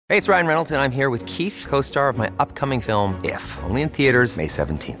Hey, it's Ryan Reynolds, and I'm here with Keith, co-star of my upcoming film, If, only in theaters May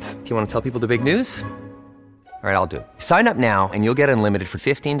 17th. Do you want to tell people the big news? All right, I'll do it. Sign up now and you'll get unlimited for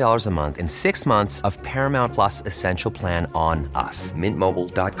 $15 a month and 6 months of Paramount Plus Essential Plan on us.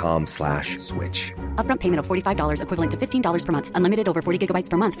 MintMobile.com/switch. Upfront payment of $45 equivalent to $15 per month. Unlimited over 40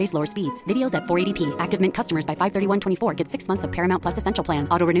 gigabytes per month. Face lower speeds. Videos at 480p. Active Mint customers by 531.24 get 6 months of Paramount Plus Essential Plan.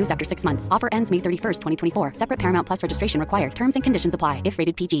 Auto renews after 6 months. Offer ends May 31st, 2024. Separate Paramount Plus registration required. Terms and conditions apply if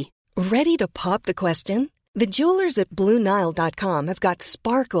rated PG. Ready to pop the question? The jewelers at BlueNile.com have got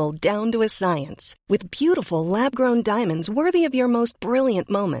sparkle down to a science with beautiful lab-grown diamonds worthy of your most brilliant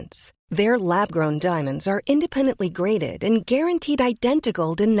moments. Their lab-grown diamonds are independently graded and guaranteed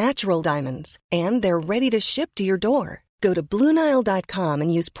identical to natural diamonds, and they're ready to ship to your door. Go to BlueNile.com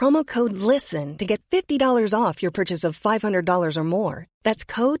and use promo code LISTEN to get $50 off your purchase of $500 or more. That's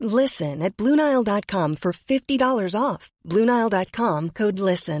code LISTEN at BlueNile.com for $50 off. BlueNile.com, code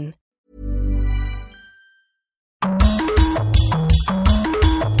LISTEN.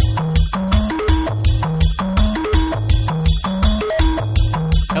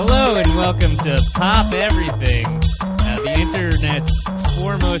 Hello and welcome to Pop Everything, the internet's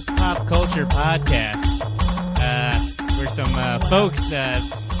foremost pop culture podcast, where some folks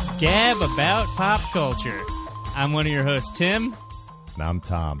gab about pop culture. I'm one of your hosts, Tim. And I'm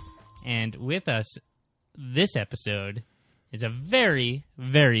Tom. And with us this episode is a very,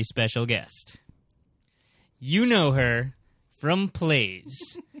 very special guest. You know her from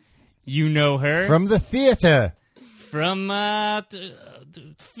plays. You know her From the theater. from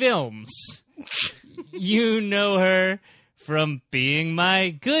films. You know her from being my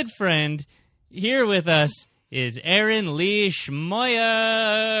good friend. Here with us is Erin Lee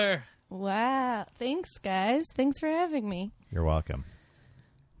Schmoyer. Wow. Thanks, guys. Thanks for having me. You're welcome.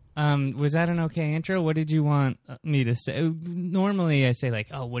 Was that an okay intro? What did you want me to say? Normally I say like,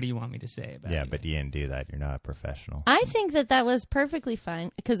 oh, what do you want me to say about Yeah, it? but you didn't do that. You're not a professional. I think that was perfectly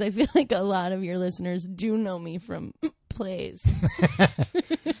fine because I feel like a lot of your listeners do know me from plays.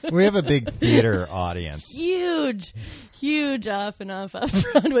 We have a big theater audience. Huge off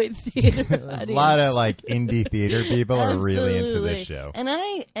Broadway theater audience. A lot of like indie theater people are really into this show. And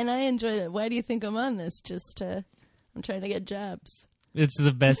I enjoy that. Why do you think I'm on this? I'm trying to get jobs. It's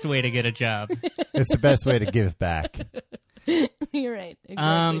the best way to get a job. It's the best way to give back. You're right.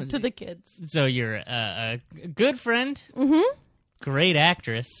 Exactly. To the kids. So you're a good friend, great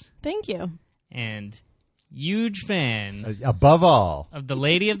actress, Thank you. and huge fan Above all, of the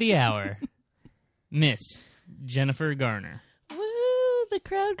lady of the hour, Miss Jennifer Garner. Woo! The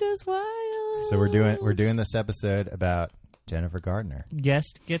crowd goes wild. so we're doing this episode about Jennifer Gardner.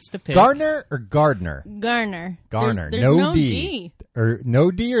 Guest gets to pick. Gardner or Gardner? Garner. Garner. There's no D. D. Or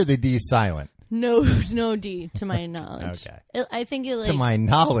no D or the D silent? No D, to my knowledge. Okay. I think it To my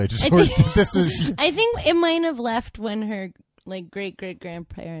knowledge. I think- this is I think it might have left when her great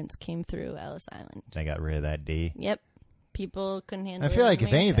grandparents came through Ellis Island. They got rid of that D. Yep, people couldn't handle. I feel like if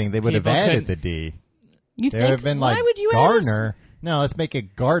America. anything, they would have People added couldn't- the D. You There think? have been Why like would you Gardner. No, let's make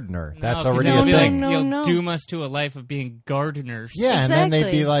it Gardner. That's No, already because a you'll thing. be like, No, you'll no. doom us to a life of being gardeners. Yeah, and then they'd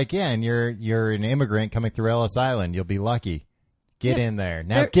Exactly. be like, yeah, and you're an immigrant coming through Ellis Island. You'll be lucky. Get in there.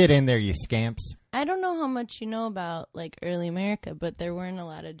 Now get in there, you scamps. I don't know how much you know about early America, but there weren't a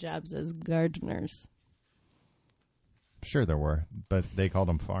lot of jobs as gardeners. Sure there were, but they called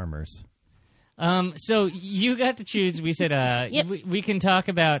them farmers. So you got to choose. We said Yep. we can talk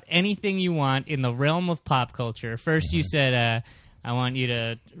about anything you want in the realm of pop culture. First, you said I want you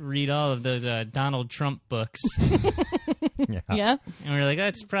to read all of those Donald Trump books, Yeah, and we're like,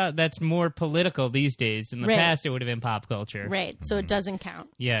 that's more political these days. In the Right. past, it would have been pop culture. right. So it doesn't count.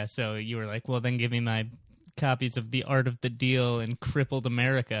 Yeah. So you were like, well, then give me my copies of The Art of the Deal and Crippled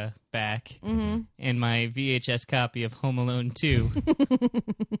America back, and my VHS copy of Home Alone 2.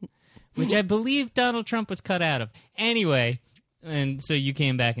 Which I believe Donald Trump was cut out of. Anyway, and so you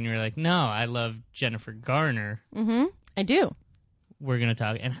came back and you were like, no, I love Jennifer Garner. Mm-hmm. I do. We're going to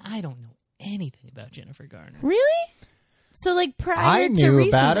talk. And I don't know anything about Jennifer Garner. Really? So prior I to knew recently,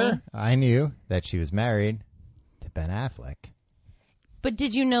 about her. I knew that she was married to Ben Affleck. But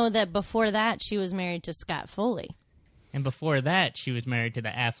did you know that before that she was married to Scott Foley? And before that, she was married to the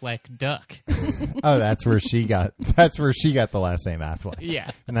Affleck duck. Oh, that's where she got the last name Affleck. Yeah.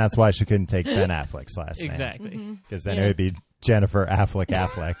 And that's why she couldn't take Ben Affleck's last name. Exactly. Because then Yeah. it would be Jennifer Affleck.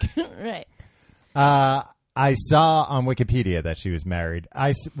 Right. I saw on Wikipedia that she was married.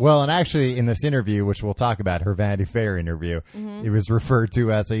 And actually in this interview, which we'll talk about, her Vanity Fair interview, it was referred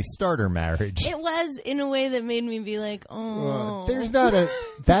to as a starter marriage. It was in a way that made me be like, oh. There's not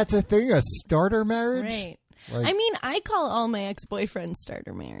that's a thing, a starter marriage? Right. Like- I mean, I call all my ex-boyfriends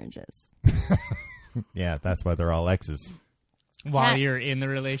starter marriages. Yeah, that's why they're all exes. While Yeah. you're in the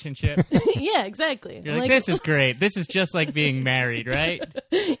relationship. Yeah, exactly. You're like, this is great. This is just like being married, right?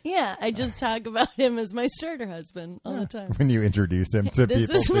 Yeah, I just talk about him as my starter husband all the time. When you introduce him to This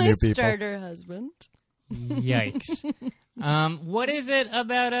people, is to my new people. starter husband. Yikes. What is it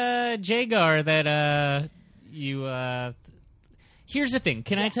about Jagar that you here's the thing.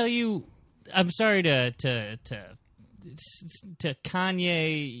 Can I tell you, I'm sorry to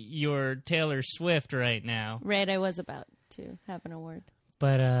Kanye your Taylor Swift right now. Right, I was about to have an award.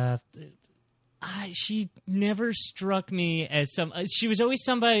 But she never struck me as she was always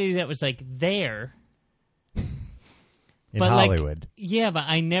somebody that was like there. In But Hollywood. like, yeah, but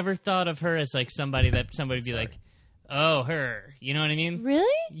I never thought of her as like somebody that somebody'd be like, oh, her. You know what I mean?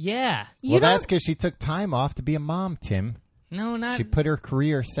 Really? Yeah. You That's don't- because she took time off to be a mom, Tim. No, not. She put her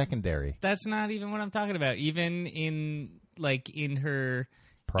career secondary. That's not even what I'm talking about. Even in her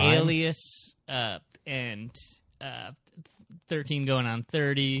Prime? Alias and 13 going on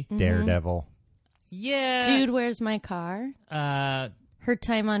 30. Daredevil. Yeah. Dude, where's my car? Her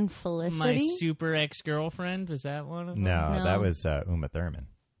time on Felicity. My super ex-girlfriend, was that one of them? No, No. that was Uma Thurman.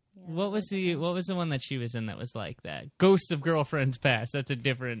 What was the one that she was in that was like that? Ghosts of Girlfriends Past. That's a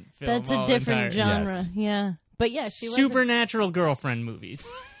different film. That's a different genre. Yes. Yeah. But yeah, she was Supernatural girlfriend movies.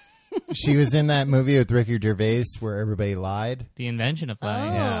 She was in that movie with Ricky Gervais where everybody lied. The Invention of Oh,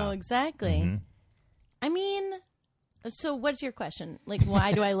 Lying. Yeah. exactly. Mhm. I mean, so what's your question? Like,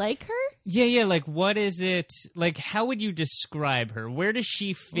 why do I like her? Yeah. Like, what is it? Like, how would you describe her? Where does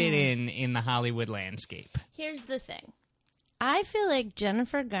she fit Mm. in the Hollywood landscape? Here's the thing. I feel like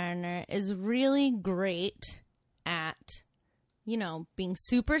Jennifer Garner is really great at, being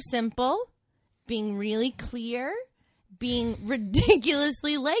super simple, being really clear, being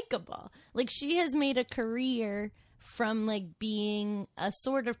ridiculously likable. Like, she has made a career from, like, being a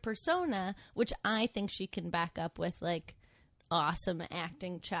sort of persona, which I think she can back up with, like, awesome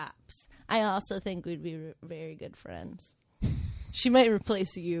acting chops. I also think we'd be very good friends. She might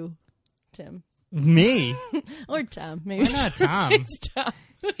replace you, Tim. Me? Or Tom, maybe. Why not Tom? It's Tom.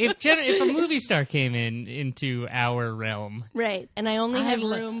 If a movie star came into our realm, Right, and I only have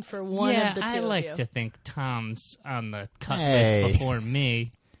room for one of the two I of like you. to think Tom's on the cut Hey. list before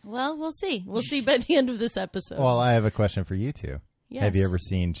me. Well, we'll see. We'll see by the end of this episode. Well, I have a question for you two. Yes. Have you ever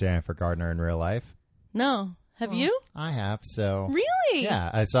seen Jennifer Gardner in real life? No. Have you? I have, so... Really?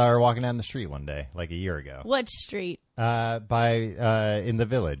 Yeah, I saw her walking down the street one day, like a year ago. What street? In the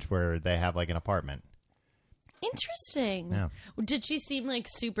Village, where they have like an apartment. Interesting. Yeah. Did she seem like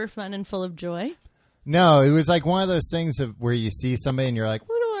super fun and full of joy? No, it was like one of those things of where you see somebody and you're like,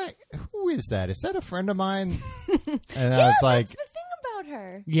 who is that? Is that a friend of mine? And I was like, That's the thing about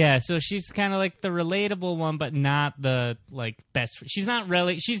her. Yeah, so she's kind of like the relatable one, but not the like best. She's not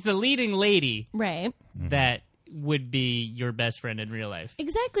really. She's the leading lady Right. that would be your best friend in real life.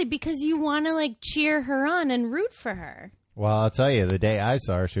 Exactly, because you want to like cheer her on and root for her. well, I'll tell you, the day I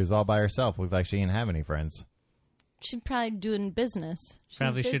saw her, she was all by herself. Looked like she didn't have any friends. She'd probably doing business. She's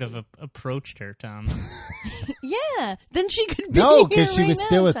Probably should busy. have approached her, Tom. Yeah, then she could be. No, because because she was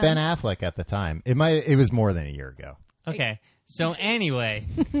still with Ben Affleck at the time. It was more than a year ago. Okay, so anyway,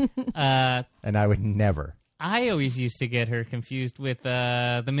 And I would never. I always used to get her confused with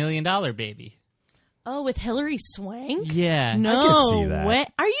the $1 Million Baby. Oh, with Hilary Swank? Yeah. No see that. way.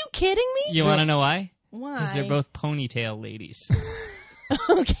 Are you kidding me? You want to know why? Why? Because they're both ponytail ladies.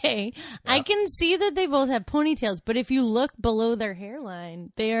 Okay. I can see that they both have ponytails, but if you look below their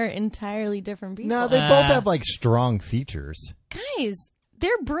hairline, they are entirely different people. No, they both have like strong features. Guys,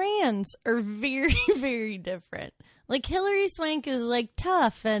 their brands are very, very different. Like Hilary Swank is like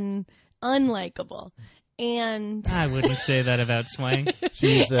tough and unlikable. And I wouldn't say that about Swank.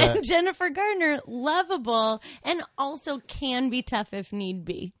 She's and Jennifer Garner, lovable and also can be tough if need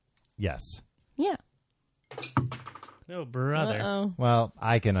be. yes. Yeah. Oh, brother. Uh-oh. Well,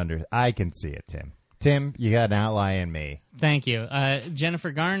 I can see it, Tim. Tim, you got an outline in me. Thank you.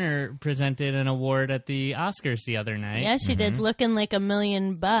 Jennifer Garner presented an award at the Oscars the other night. Yeah, she did, looking like $1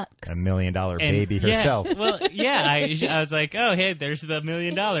 million. $1 million And- baby yeah, herself. Well, yeah, I was like, oh, hey, there's the $1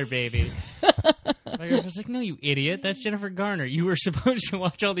 Million Baby. My girlfriend was like, no, you idiot. That's Jennifer Garner. You were supposed to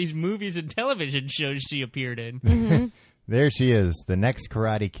watch all these movies and television shows she appeared in. There she is, the next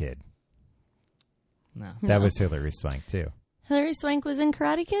Karate Kid. No. That was Hilary Swank, too. Hilary Swank was in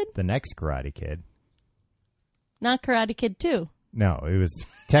Karate Kid? The next Karate Kid. Not Karate Kid 2. No, it was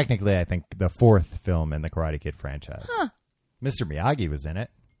technically, I think, the fourth film in the Karate Kid franchise. Huh. Mr. Miyagi was in it.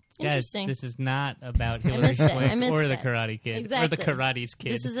 Guys, Interesting. this is not about Hilary missed it. I Swank missed or the it. Karate Kid. Exactly. Or the Karate's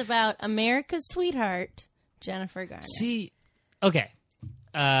Kid. This is about America's sweetheart, Jennifer Garner. See, okay.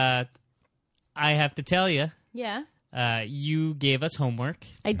 I have to tell you, Yeah. you gave us homework.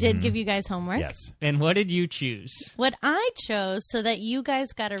 I did give you guys homework. Yes. And what did you choose? What I chose, so that you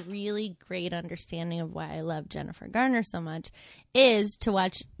guys got a really great understanding of why I love Jennifer Garner so much, is to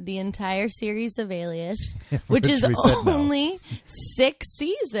watch the entire series of Alias, which is we said no. only 6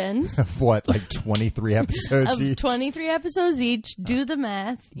 seasons Of what, like 23 episodes of each? 23 episodes each. Do the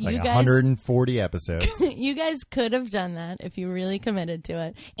math. It's like you guys 140 episodes. you guys could have done that if you really committed to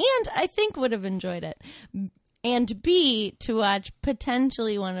it. And I think would have enjoyed it. And B, to watch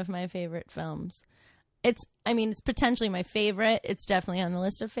potentially one of my favorite films. It's potentially my favorite. It's definitely on the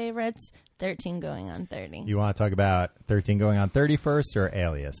list of favorites. 13 Going on 30. You want to talk about 13 Going on 30 first or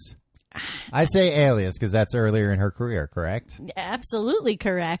Alias? I say Alias because that's earlier in her career, correct? Absolutely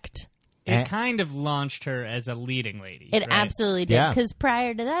correct. It kind of launched her as a leading lady. It right? absolutely did. Yeah. Because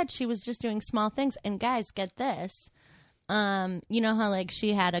prior to that, she was just doing small things. And guys, get this. You know how like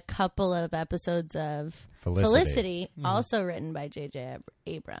she had a couple of episodes of Felicity also written by J.J.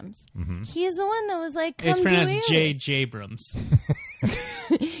 Abrams. He's the one that was like, come It's do pronounced Alias. J. Abrams.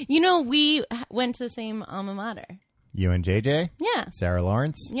 You know, we went to the same alma mater. You and JJ? Yeah. Sarah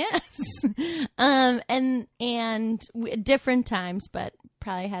Lawrence? Yes. And different times, but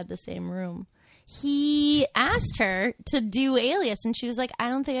probably had the same room. He asked her to do Alias, and she was like, I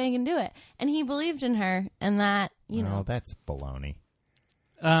don't think I can do it. And he believed in her, and that, you Oh, know, that's baloney.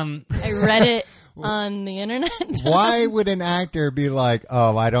 I read it on the internet. Why would an actor be like,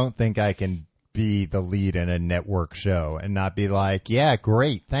 oh, I don't think I can be the lead in a network show, and not be like, yeah,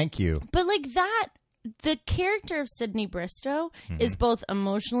 great, thank you. But like that, the character of Sydney Bristow is both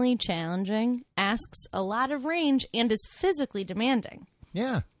emotionally challenging, asks a lot of range, and is physically demanding.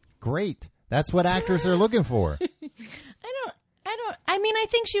 Yeah, great. That's what actors are looking for. I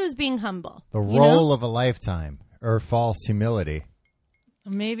think she was being humble. The you role know? of a lifetime, or false humility.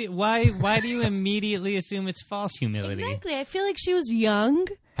 Maybe why do you immediately assume it's false humility? Exactly. I feel like she was young.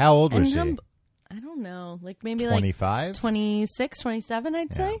 How old was and she? I don't know. Like maybe 25? like 26, 27,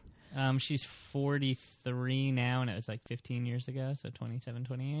 I'd say. She's 43 now, and it was like 15 years ago, so 27,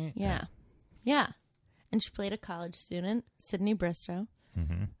 28. Yeah. Yeah. And she played a college student, Sydney Bristow,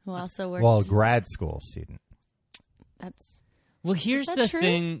 who also worked. Well, a grad school student. That's Well, here's that the true?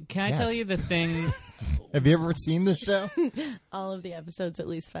 thing. Can I Yes. tell you the thing? Have you ever seen the show? all of the episodes at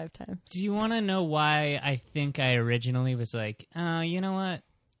least 5 times. Do you want to know why I think I originally was like, you know what?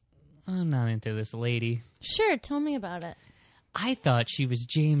 I'm not into this lady. Sure. Tell me about it. I thought she was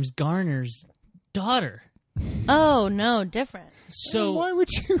James Garner's daughter. Oh, no. Different. So Why would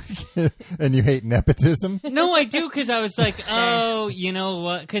you? And you hate nepotism? no, I do, because I was like, oh, you know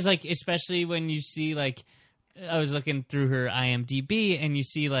what? Because like, especially when you see like, I was looking through her IMDb, and you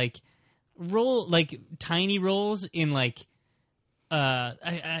see like tiny roles in like,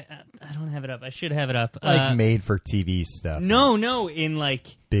 I don't have it up. I should have it up. Like made for TV stuff. No, in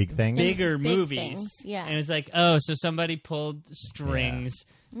like Big things? bigger Big movies. things, yeah. And it was like, oh, so somebody pulled strings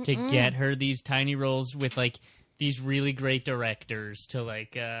to get her these tiny roles with like these really great directors to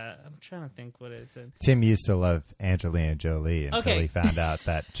like I'm trying to think what it's in. Tim used to love Angelina Jolie until he found out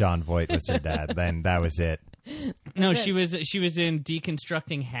that John Voight was her dad. Then that was it. No, she was in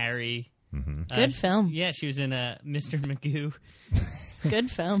Deconstructing Harry. Good film. Yeah, she was in Mr. Magoo.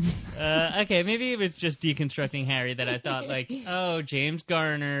 Good film. Okay, maybe it was just Deconstructing Harry that I thought like, oh, James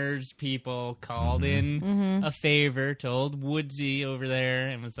Garner's people called in a favor to old Woodsy over there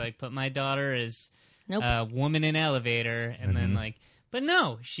and was like, put my daughter as woman in elevator, and then like, but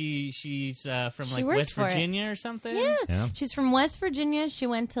no, she's from like worked West for it. Virginia or something. Yeah. She's from West Virginia. She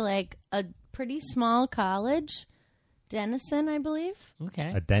went to like a pretty small college, Denison, I believe.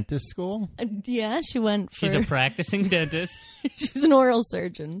 Okay. A dentist school? Yeah, she went for... She's a practicing dentist. She's an oral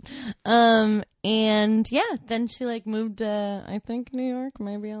surgeon. And yeah, then she like moved to, I think, New York,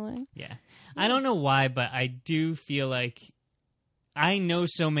 maybe LA. Yeah. I don't know why, but I do feel like I know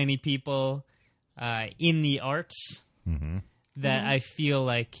so many people in the arts that I feel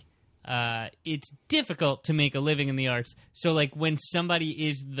like it's difficult to make a living in the arts. So like when somebody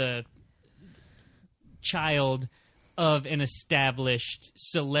is the child of an established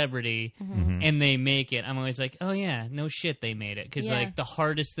celebrity and they make it, I'm always like, oh yeah, no shit, they made it. Because like the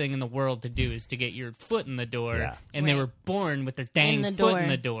hardest thing in the world to do is to get your foot in the door, and they Right. were born with their dang the foot door. in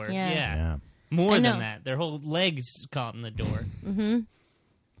the door. Yeah. Yeah. More I than know. that, their whole legs caught in the door.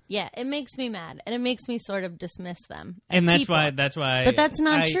 Yeah, it makes me mad, and it makes me sort of dismiss them. As And that's people. why But that's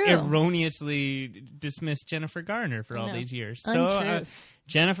not I true. erroneously dismissed Jennifer Garner for all No. these years. So Untruth.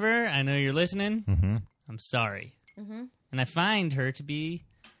 Jennifer, I know you're listening. I'm sorry. And I find her to be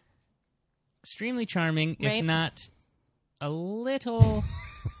extremely charming, Right. if not a little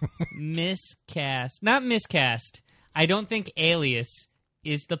miscast. Not miscast. I don't think Alias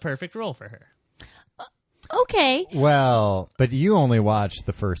is the perfect role for her. Okay. Well, but you only watched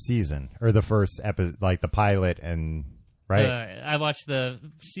the first season or the first episode, like the pilot, and right. I watched the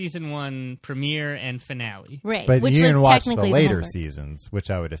season 1 premiere and finale. Right. But which you didn't was watch the technically later homework. seasons, which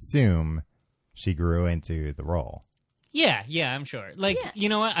I would assume she grew into the role. Yeah, I'm sure. Like, Yeah. you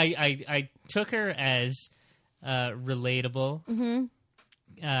know what? I took her as relatable,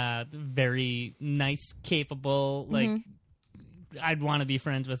 very nice, capable. Like, I'd want to be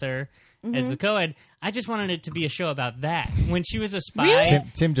friends with her as the co-ed. I just wanted it to be a show about that. When she was a spy, Really?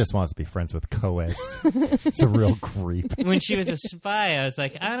 Tim just wants to be friends with co-eds. It's a real creep. when she was a spy, I was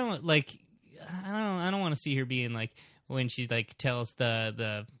like, I don't want to see her being like when she like tells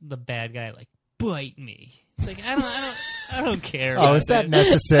the bad guy like bite me. It's like I don't care. Oh, about is that it.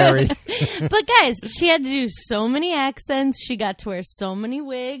 necessary? But guys, she had to do so many accents. She got to wear so many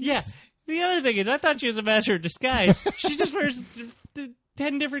wigs. Yeah. The other thing is, I thought she was a master of disguise. She just wears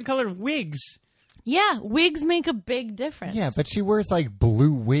 10 different colored wigs. Yeah, wigs make a big difference. Yeah, but she wears like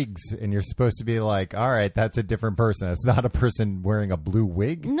blue wigs, and you're supposed to be like, all right, that's a different person. It's not a person wearing a blue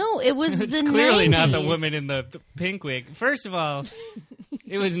wig. No, it was It's the clearly 90s. not the woman in the pink wig. First of all,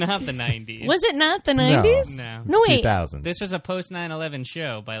 it was not the 90s. Was it not the 90s? No. No, wait. 2000s. This was a post 9/11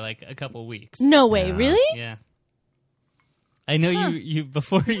 show by like a couple weeks. No way, Yeah. really? Yeah. I know you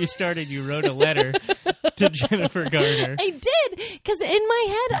before you started, you wrote a letter to Jennifer Garner. I did, because in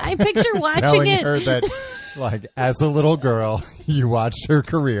my head, I picture watching Telling it. her that, like, as a little girl, you watched her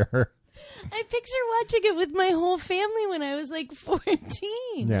career. I picture watching it with my whole family when I was like 14.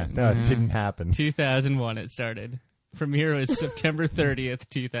 Yeah, no, it didn't happen. 2001 it started. Premiere was September 30th,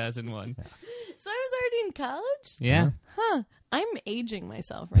 2001. So I was already in college? Yeah. Huh. I'm aging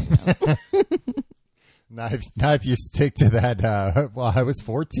myself right now. Now if you stick to that, well, I was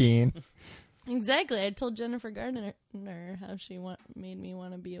 14. Exactly. I told Jennifer Gardner how she made me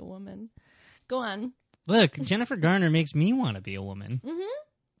want to be a woman. Go on. Look, Jennifer Garner makes me want to be a woman.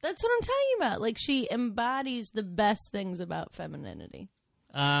 That's what I'm talking about. Like, she embodies the best things about femininity.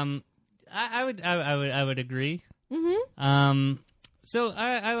 I would agree. Mm-hmm. So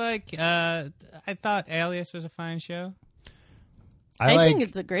I thought Alias was a fine show. I think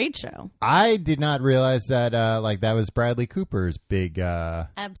it's a great show. I did not realize that like that was Bradley Cooper's big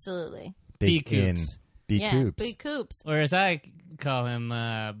Absolutely. big in B-Coops. B Yeah, Coops. Big Coops. Or as I call him,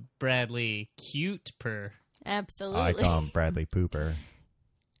 Bradley Cute Per. Absolutely. I call him Bradley Pooper.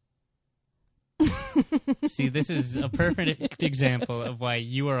 See, this is a perfect example of why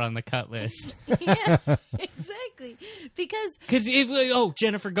you are on the cut list. Yeah, exactly. Because Because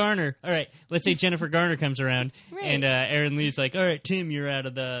Jennifer Garner. All right, let's say Jennifer Garner comes around, Right. and Aaron Lee's like, "All right, Tim, you're out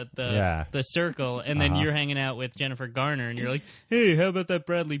of the circle," and then you're hanging out with Jennifer Garner, and you're like, "Hey, how about that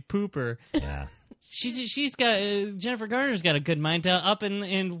Bradley Pooper?" Yeah. She's got Jennifer Garner's got a good mind to up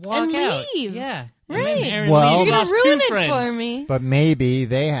and walk And out. leave. Yeah, Right. And then Aaron Well- Lee's you're going lost to ruin two it friends. for me. But maybe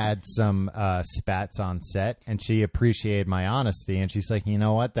they had some spats on set, and she appreciated my honesty, and she's like, you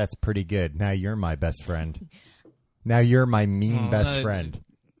know what? That's pretty good. Now you're my best friend. Now you're my mean best friend.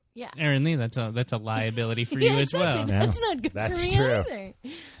 Yeah. Aaron Lee, that's a liability for you Yeah, as well. exactly. That's not good That's for me true.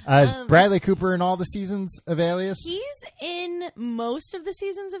 either. Is Bradley Cooper in all the seasons of Alias? He's in most of the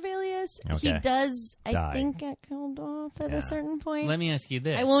seasons of Alias. Okay. He does, I Die. think, get killed off at a certain point. Let me ask you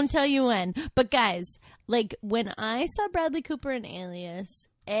this: I won't tell you when. But guys, like when I saw Bradley Cooper in Alias,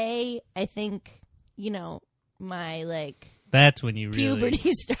 I think, my That's when you really.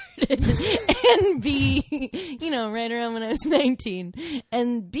 puberty started, and B, right around when I was 19,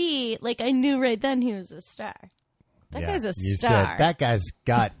 and B, I knew right then he was a star. That guy's a you star. said that guy's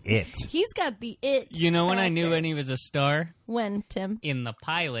got it. He's got the it. You know when I knew factor. when he was a star? When, Tim? In the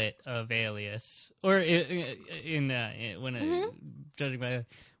pilot of Alias, or judging by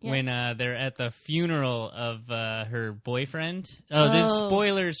when they're at the funeral of her boyfriend. Oh, there's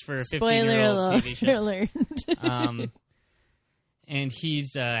spoilers for a Spoiler 15-year-old TV show. alert. And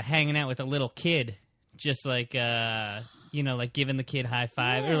he's hanging out with a little kid, just like giving the kid high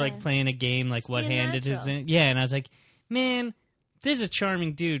five or Yeah. playing a game, like Just what being hand it is natural. in. Yeah, and I was like, man, this is a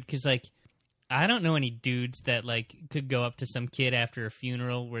charming dude because I don't know any dudes that could go up to some kid after a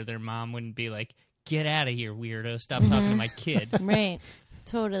funeral where their mom wouldn't be like, "Get out of here, weirdo! Stop talking to my kid." Right.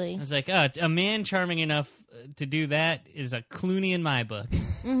 Totally. I was like, oh, a man charming enough to do that is a Clooney in my book.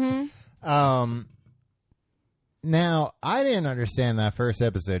 Now, I didn't understand that first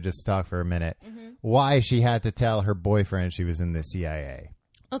episode, just to talk for a minute, why she had to tell her boyfriend she was in the CIA.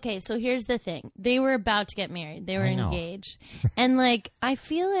 Okay, so here's the thing. They were about to get married. They were I know. engaged. And, like, I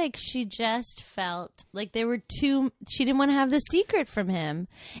feel like she just felt like they were she didn't want to have the secret from him.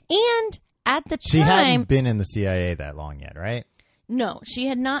 And at the She time... hadn't been in the CIA that long yet, right? No, she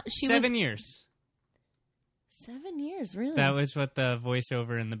had not. She 7 was... years. 7 years, really? That was what the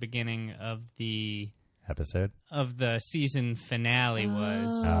voiceover in the beginning of the Episode. season finale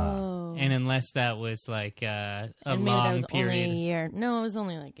was. Oh. And unless that was like a And maybe that long was only a period, year. No, it was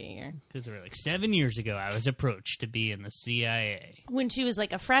only like a year. because they were like 7 years ago, I was approached to be in the CIA. When she was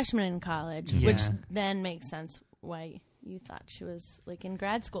like a freshman in college, Yeah. which then makes sense why you thought she was like in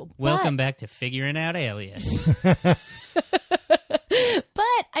grad school. Welcome back to Figuring Out Alias.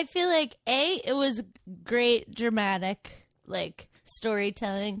 But I feel like it was great dramatic like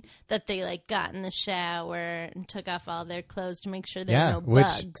storytelling that they like got in the shower and took off all their clothes to make sure there Yeah, were no which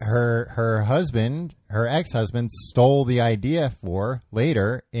bugs. her husband, her ex-husband, stole the idea for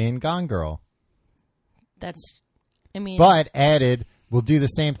later in Gone Girl. That's, I mean, But added, we'll do the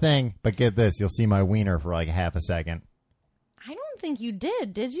same thing, but get this, you'll see my wiener for like half a second. I don't think you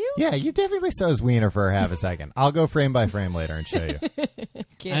did you? Yeah, you definitely saw his wiener for half a second. I'll go frame by frame later and show you.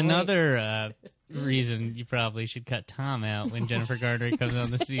 Can't Another reason you probably should cut Tom out when Jennifer Garner comes on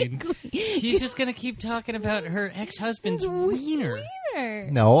the scene. He's just going to keep talking about her ex-husband's wiener. wait.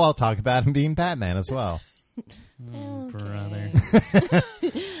 No, I'll talk about him being Batman as well. Brother.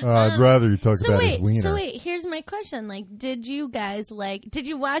 I'd rather you talk So about wait, his wiener. here's my question. Like, did you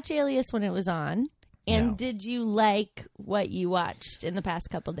watch Alias when it was on? And No. did you like what you watched in the past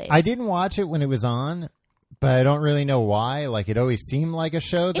couple days? I didn't watch it when it was on, but I don't really know why. Like, it always seemed like a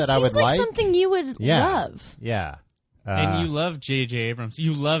show that it I would seems like something you would Yeah. love. Yeah. And you loved J.J. Abrams.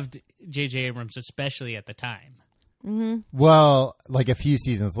 You loved J.J. Abrams, especially at the time. Well, like a few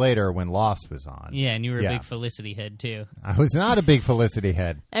seasons later when Lost was on. Yeah, and you were a Yeah. big Felicity head, too. I was not a big Felicity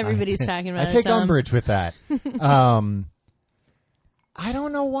head. Everybody's talking about I it, take Tom. umbrage with that. I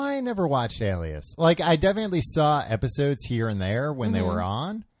don't know why I never watched Alias. Like, I definitely saw episodes here and there when they were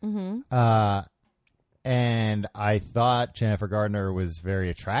on. Mm-hmm. And I thought Jennifer Gardner was very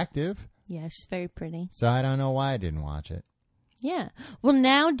attractive. Yeah, she's very pretty. So I don't know why I didn't watch it. Yeah. Well,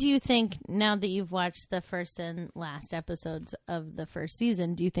 now do you think, now that you've watched the first and last episodes of the first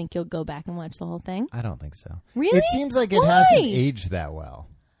season, do you think you'll go back and watch the whole thing? I don't think so. Really? It seems like it Why? hasn't aged that well.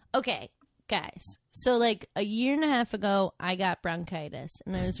 Okay, guys. So, like, a year and a half ago, I got bronchitis,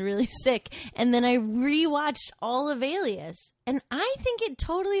 and I was really sick. And then I rewatched all of Alias, and I think it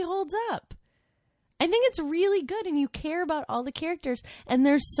totally holds up. I think it's really good, and you care about all the characters, and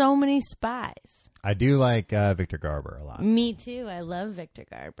there's so many spies. I do like Victor Garber a lot. Me too. I love Victor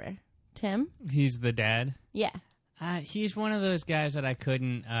Garber. Tim? He's the dad. Yeah. He's one of those guys that I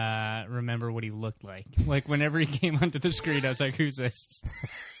couldn't remember what he looked like. Like, whenever he came onto the screen, I was like, who's this?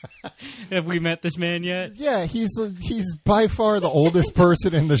 Have we met this man yet? Yeah, he's by far the oldest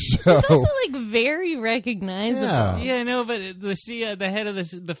person in the show. It's also, like, very recognizable. Yeah. Yeah, no, but the head of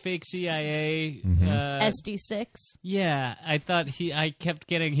the fake CIA, SD6. yeah, I thought I kept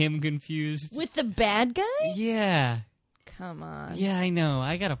getting him confused. With the bad guy? Yeah. Come on. Yeah, I know.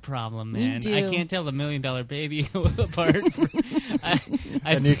 I got a problem, You man. do. I can't tell the $1 Million Baby apart.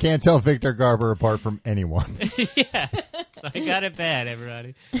 And you can't tell Victor Garber apart from anyone. Yeah, I got it bad,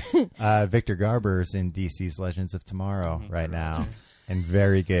 everybody. Victor Garber's in DC's Legends of Tomorrow right now. And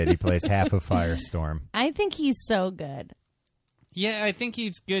very good. He plays half of Firestorm. I think he's so good. Yeah, I think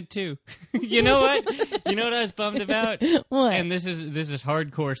he's good too. You know what? You know what I was bummed about? What? And this is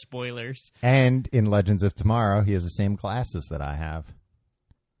hardcore spoilers. And in Legends of Tomorrow, he has the same glasses that I have.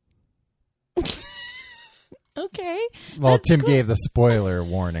 Okay. Well, That's Tim cool. gave the spoiler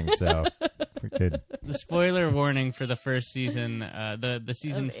warning, so we could. The spoiler warning for the first season, the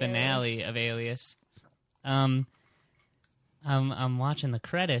season Of finale of Alias. I'm watching the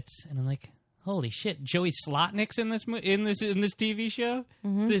credits and I'm like, holy shit, Joey Slotnick's in this TV show.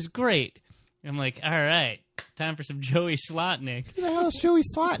 This is great. I'm like, all right, time for some Joey Slotnick. Who the hell is Joey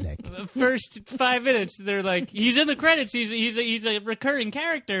Slotnick? The first 5 minutes, they're like, he's in the credits. He's a recurring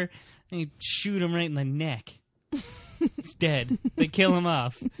character, and you shoot him right in the neck. He's dead. They kill him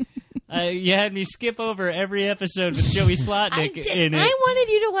off. You had me skip over every episode with Joey Slotnick in it. I wanted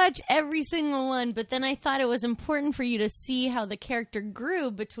you to watch every single one, but then I thought it was important for you to see how the character grew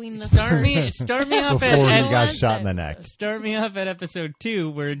between the Start me off Before he at got one shot in the side. neck. Start me off at episode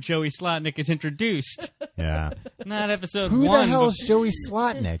 2, where Joey Slotnick is introduced. Yeah. Not episode Who 1. the hell is Joey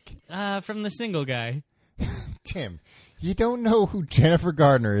Slotnick? From the single guy. Tim, you don't know who Jennifer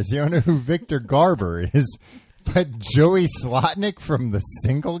Gardner is. You don't know who Victor Garber is. But Joey Slotnick from The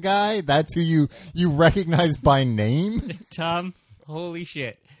Single Guy? That's who you recognize by name? Tom, holy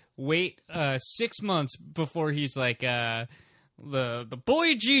shit. Wait 6 months before he's like, the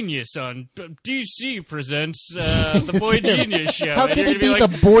Boy Genius on DC presents the Boy Genius show. How And can you're he gonna be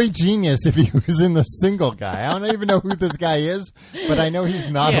like, the boy genius if he was in the single guy? I don't even know who this guy is, but I know he's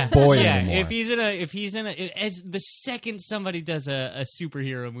not a boy anymore. If he's in a, as the second somebody does a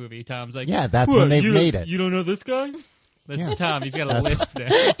superhero movie, Tom's like, Yeah, that's "What, when they've you made don't- it." You don't know this guy? That's Tom. He's got a That's- lisp now.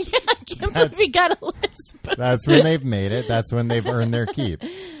 I can't believe he got a lisp. That's when they've made it. That's when they've earned their keep.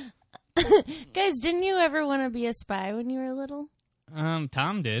 Guys, didn't you ever want to be a spy when you were little?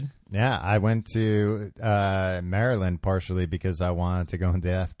 Tom did. Yeah, I went to Maryland partially because I wanted to go into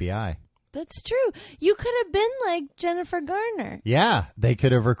the FBI. That's true. You could have been like Jennifer Garner, Yeah, they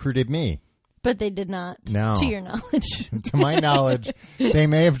could have recruited me. but they did not. No. To your knowledge. To my knowledge, they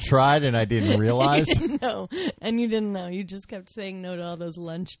may have tried and I didn't realize. No, and you didn't know. You just kept saying no to all those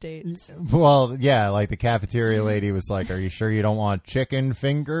lunch dates. Well, yeah, like the cafeteria lady was like, "Are you sure you don't want chicken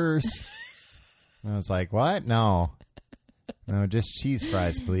fingers?" And I was like, "What? No, just cheese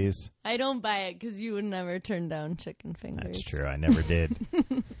fries, please." I don't buy it because you would never turn down chicken fingers. That's true. I never did.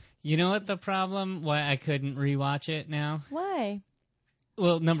 You know what the problem? Why I couldn't rewatch it now? Why?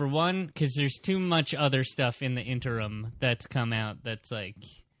 Well, number one, because there's too much other stuff in the interim that's come out that's like,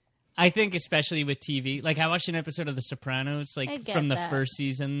 I think especially with TV. Like I watched an episode of The Sopranos, I like get from the that. first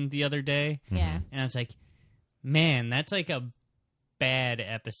season the other day, Yeah. and I was like, man, that's like a bad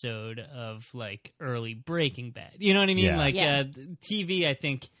episode of like early Breaking Bad. You know what I mean? Yeah. Like Yeah. TV, I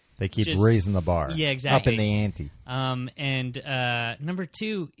think. They keep Just- raising the bar. Yeah, exactly. Up in the ante. And number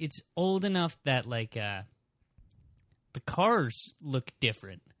two, it's old enough that like the cars look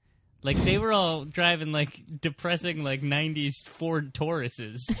different. Like they were all driving like depressing like 90s Ford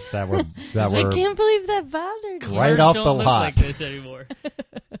Tauruses. That were I can't believe that bothered you. Right Cars off don't the look lot. like this anymore.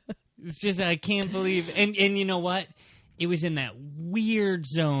 It's just I can't believe and you know what? It was in that weird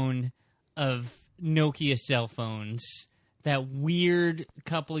zone of Nokia cell phones. That weird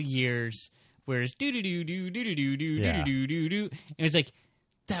couple of years where it's do do do do do do do Yeah. do do do. It was like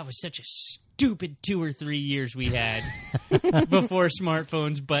that was such a stupid 2 or 3 years we had before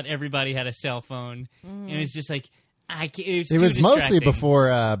smartphones, but everybody had a cell phone, and it was just like it It was too mostly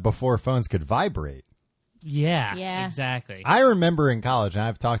distracting. before phones could vibrate. Yeah, exactly. I remember in college, and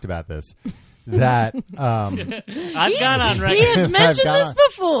I've talked about this, that I've gone on He record. has mentioned got this on-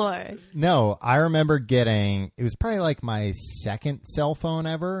 before. no, I remember getting, it was probably like my second cell phone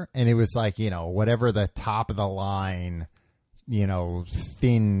ever, and it was like, whatever the top of the line,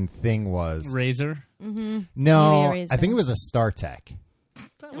 thin thing was. Razor. Maybe No, a Razor. I think it was a StarTech.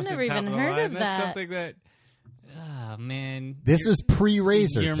 That I've never even heard of That's that. something that. Oh man, This was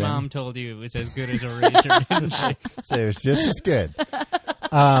pre-Razor. your Tim. mom told you it was as good as a razor, didn't she? So it was just as good.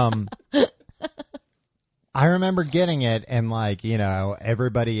 I remember getting it, and like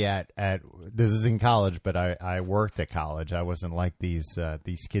everybody at this is in college, but I worked at college. I wasn't like these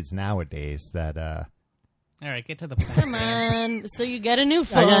kids nowadays that All right, get to the point. Come on. So you get a new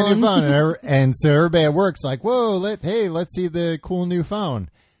phone. I got a new phone, and so everybody at work's like, "Whoa, let's see the cool new phone."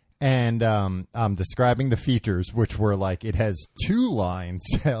 And I'm describing the features, which were like it has 2 lines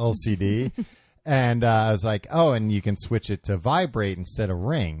LCD, and I was like, "Oh, and you can switch it to vibrate instead of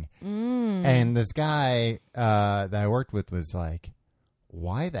ring." And this guy that I worked with was like,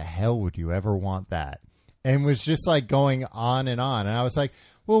 "Why the hell would you ever want that?" And was just like going on. And I was like,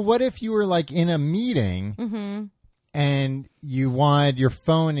 "Well, what if you were like in a meeting?" And you wanted your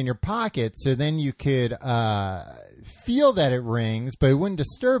phone in your pocket so then you could feel that it rings, but it wouldn't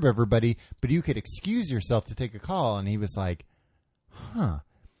disturb everybody, but you could excuse yourself to take a call. And he was like, huh.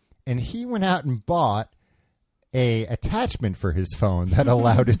 And he went out and bought a attachment for his phone that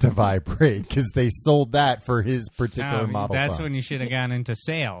allowed it to vibrate because they sold that for his particular model That's phone. when you should have gone into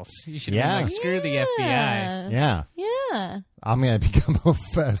sales. You should have Yeah. been like, screw the FBI. Yeah. Yeah. I'm going to become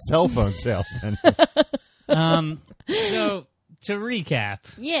a cell phone salesman. So to recap,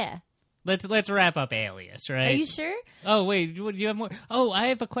 Yeah. let's wrap up Alias, right? Are you sure? Oh wait, do you have more? Oh, I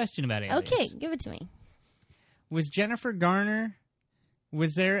have a question about Alias. Okay, give it to me. Was Jennifer Garner?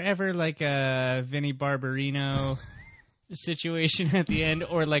 Was there ever like a Vinnie Barbarino situation at the end,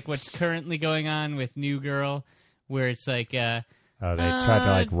 or like what's currently going on with New Girl, where it's like, Oh, they tried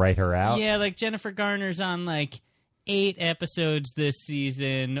to like write her out? yeah, like Jennifer Garner's on like 8 episodes this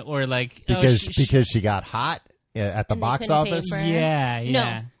season, or like Because she got hot at the And they box couldn't pay office. for her?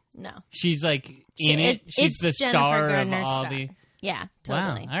 yeah, No. she's like in She- it. She's it's the Jennifer star Garner's of all star. the. Yeah,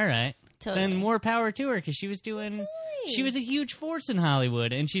 totally. Wow, all right. Totally. Then more power to her because she was doing. She was a huge force in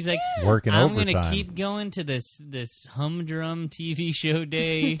Hollywood, and she's like, Working I'm overtime. gonna keep going to this humdrum TV show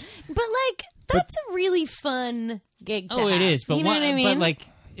day. But like That's a really fun gig to Oh, have. it is. But you know what I mean? But like,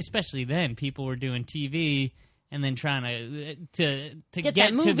 especially then, people were doing TV and then trying to get get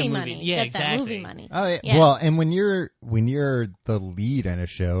that movie to the movie. money. Yeah, get exactly. that movie money. Oh, yeah. Yeah. Well, and when you're the lead in a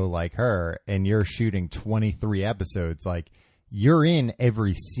show like her and you're shooting 23 episodes, like you're in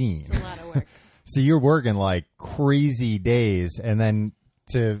every scene. It's a lot of work. So you're working like crazy days, and then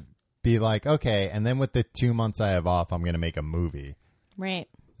to be like, okay, and then with the 2 months I have off, I'm going to make a movie. Right.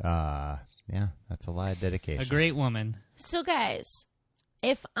 Yeah, that's a lot of dedication. A great woman. So guys,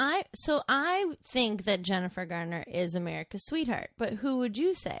 I think that Jennifer Garner is America's sweetheart, but who would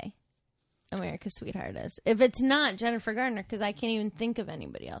you say America's sweetheart is? If it's not Jennifer Garner, because I can't even think of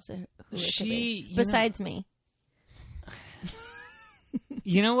anybody else who it could be besides me.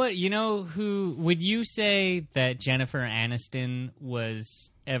 You know what? You know who would you say that Jennifer Aniston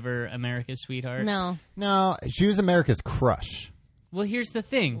was ever America's sweetheart? No. No, she was America's crush. Well, here's the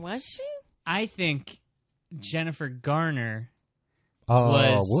thing. Was she? I think Jennifer Garner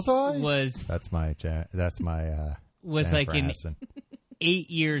Was I? was That's my was Jennifer like in Aniston. 8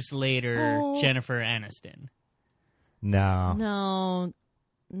 years later Jennifer Aniston. No.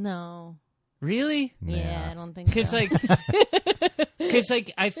 No. Really? Yeah, I don't think so. Because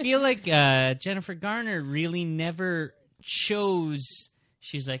like I feel like Jennifer Garner really never chose.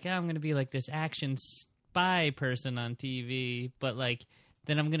 She's like, I'm going to be like this action spy person on TV, but like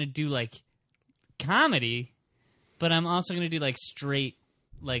then I'm going to do like comedy, but I'm also going to do like straight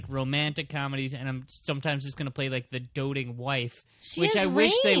like romantic comedies, and I'm sometimes just going to play like the doting wife, She which has I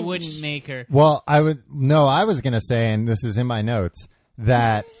wish they range. wouldn't make her. Well, I was going to say, and this is in my notes,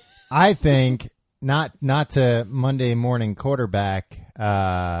 that I think not to Monday morning quarterback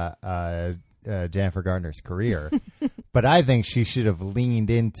Jennifer Garner's career, but I think she should have leaned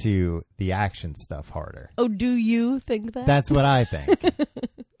into the action stuff harder. Oh, do you think that? That's what I think.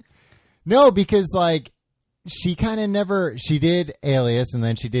 No, because like she kind of never. She did Alias, and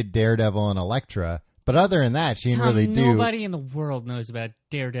then she did Daredevil and Elektra. But other than that, she didn't really do. Nobody in the world knows about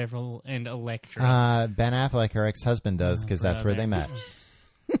Daredevil and Elektra. Ben Affleck, her ex-husband, does because that's where they met.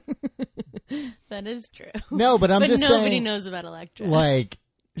 That is true. No, but I'm but just nobody saying, knows about Elektra. like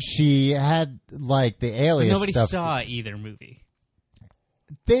she had like the Alias Nobody stuff. saw either movie.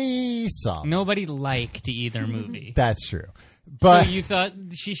 They saw. Nobody liked either movie. That's true. But so you thought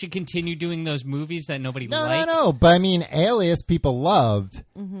she should continue doing those movies that nobody no, liked? no. But I mean, Alias people loved,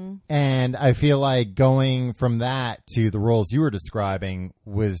 and I feel like going from that to the roles you were describing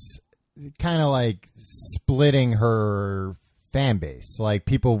was kind of like splitting her fan base. Like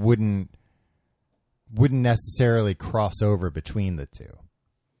people wouldn't necessarily cross over between the two.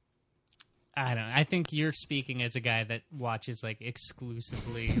 I don't know. I think you're speaking as a guy that watches like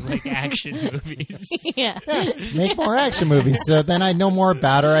exclusively like action movies. yeah. Make more action movies, so then I'd know more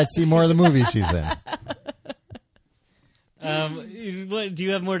about her. I'd see more of the movies she's in. What, do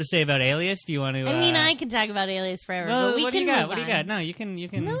you have more to say about Alias? Do you want to? I mean, I could talk about Alias forever, but we what can do you got? move What do you on. got? No, you can.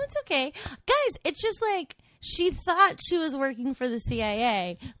 No, it's okay. Guys, it's just like she thought she was working for the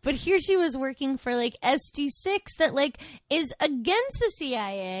CIA, but here she was working for like SG6 that like is against the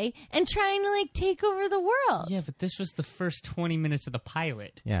CIA and trying to like take over the world. Yeah, but this was the first 20 minutes of the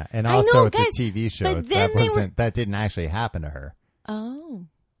pilot. Yeah, and I also know, it's guys, a TV show. but then That didn't actually happen to her. Oh.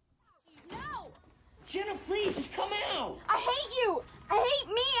 No! Jenna, please, just come out! I hate you! I hate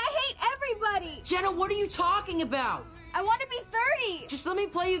me! I hate everybody! Jenna, what are you talking about? I want to be 30! Just let me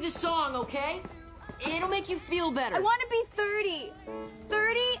play you this song, okay? It'll make you feel better. I want to be 30!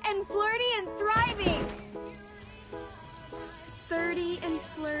 30 and flirty and thriving! 30 and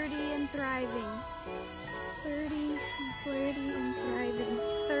flirty and thriving. 30 and flirty and thriving.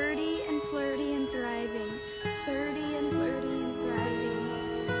 30 and flirty and thriving. 30 and flirty and thriving.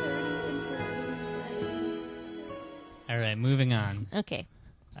 30 and flirty and thriving. All right, moving on. Okay.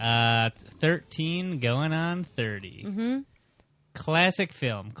 13 going on 30. Mm-hmm. Classic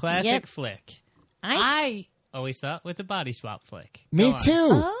film, classic Yep. flick. I always thought it's a body swap flick. Me Go on. too.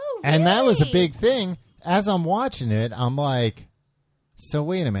 Oh, And that was a really? big thing. As I'm watching it, I'm like, so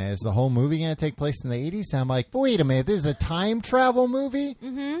wait a minute, is the whole movie going to take place in the 80s? I'm like, wait a minute, this is a time travel movie?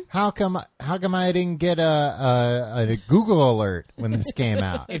 Mm-hmm. How come I didn't get a Google alert when this came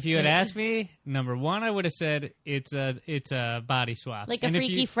out? If you had asked me, number one, I would have said it's a body swap. Like a And if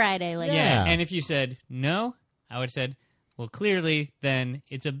Freaky you- Friday. Like Yeah. And if you said no, I would have said, well, clearly, then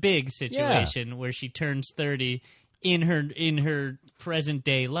it's a big situation where she turns 30 in her present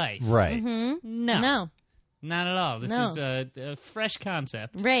day life. Right. No, No. not at all. This No. is a fresh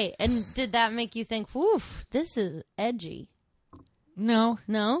concept. Right. And did that make you think, woof, this is edgy? No,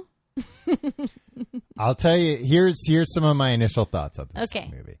 No? I'll tell you, here's some of my initial thoughts on this Okay.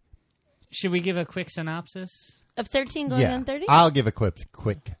 movie. Should we give a quick synopsis? Of 13 going on 30? I'll give a quip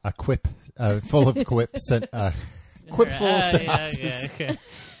full of quips, quip full synopsis. Yeah, okay.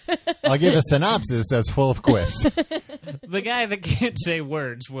 I'll give a synopsis that's full of quips. The guy that can't say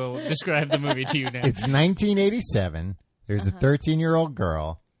words will describe the movie to you now. It's 1987. There's a 13-year-old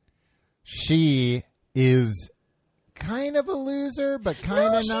girl. She is kind of a loser, but kind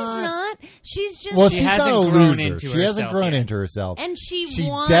of No, she's not. She's just... Well, She she's not hasn't a grown loser. into She hasn't herself grown yet. into herself. and she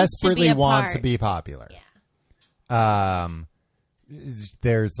desperately to be a wants part. to be popular. Yeah.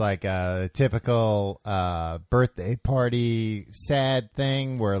 There's like a typical birthday party sad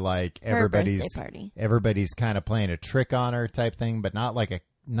thing where like Her birthday everybody's party. kind of playing a trick on her type thing, but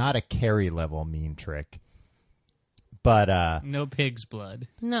not a Carrie level mean trick. But No pig's blood.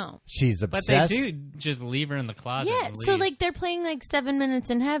 No. she's But obsessed. they do just leave her in the closet. Yeah, and so leave. like they're playing like 7 Minutes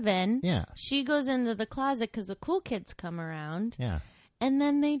in Heaven. Yeah. She goes into the closet because the cool kids come around. Yeah. And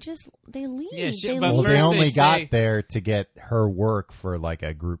then they leave. Yeah, they but Well, leave. they first only they got say- there to get her work for like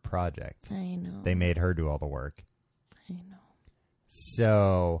a group project. I know. They made her do all the work. I know.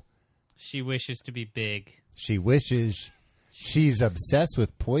 So She wishes to be big. she wishes she's obsessed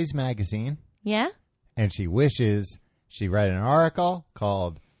with Poise magazine, Yeah? and she wishes she read an article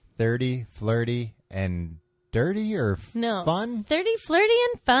called 30, Flirty, and Dirty or No. Fun. 30, flirty,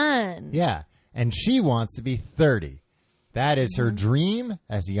 and fun. Yeah. And she wants to be 30. That is Mm-hmm. her dream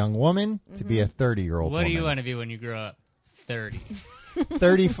as a young woman to be a 30-year-old What woman. do you want to be when you grow up? 30.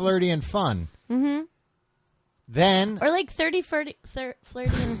 30, flirty, and fun. Mm-hmm. Then... Or like 30, flirty,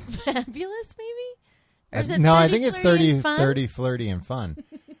 and fabulous, maybe? Or is it no, 30, I think it's flirty, 30, and fun? 30, flirty, and fun.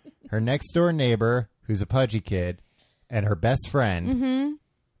 Her next door neighbor, who's a pudgy kid, and her best friend,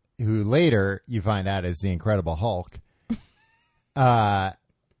 Mm-hmm. who later you find out is the Incredible Hulk.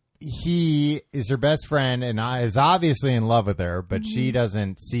 He is her best friend and is obviously in love with her, but Mm-hmm. she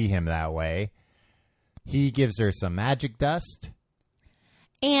doesn't see him that way. He gives her some magic dust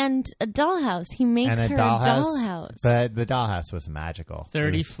And a dollhouse. He makes and a her dollhouse. a dollhouse. But the dollhouse was magical. 30,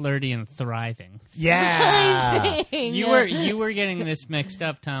 It was- flirty, and thriving. yeah. You were getting this mixed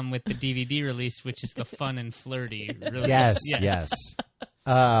up, Tom, with the DVD release, which is the fun and flirty release. Yes, Yeah.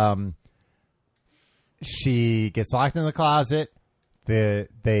 yes. She gets locked in the closet.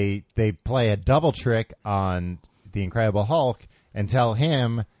 They play a double trick on the Incredible Hulk and tell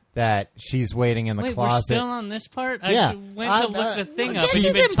him that she's waiting in the Wait, closet. we're still on this part? Yeah. I went to look the thing up, This and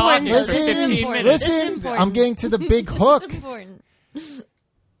you've is been talking important. for This is 15 important. minutes. This is Listen, important. I'm getting to the big hook. Important.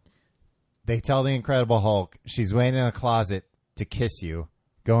 They tell the Incredible Hulk she's waiting in a closet to kiss you.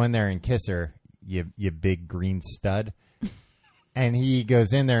 Go in there and kiss her, you big green stud. And he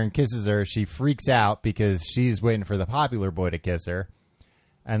goes in there and kisses her. She freaks out because she's waiting for the popular boy to kiss her.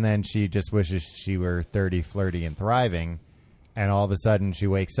 And then she just wishes she were 30, flirty, and thriving. And all of a sudden she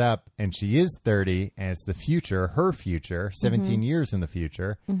wakes up and she is 30 and it's the future, her future, 17 years in the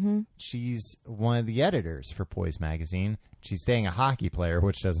future. Mm-hmm. She's one of the editors for Poise magazine. She's dating a hockey player,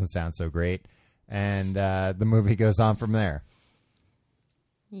 which doesn't sound so great. And the movie goes on from there.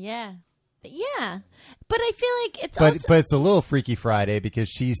 Yeah. Yeah. But I feel like it's But also... but it's a little Freaky Friday because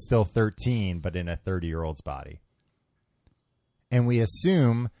she's still 13, but in a 30-year-old's body. And we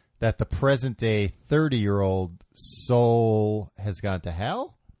assume that the present-day 30-year-old soul has gone to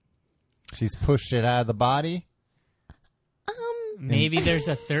hell? She's pushed it out of the body? Maybe there's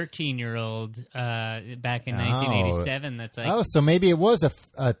a 13-year-old back in 1987 that's like, Oh, so maybe it was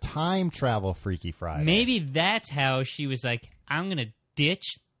a time travel Freaky Friday. maybe that's how she was like, I'm going to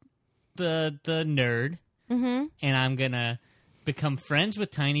ditch the nerd, and I'm going to become friends with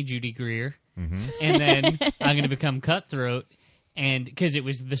Tiny Judy Greer, and then I'm going to become Cutthroat, and because it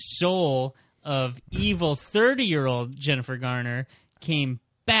was the soul of evil 30-year-old Jennifer Garner came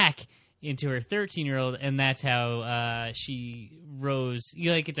back into her 13-year-old, and that's how she rose.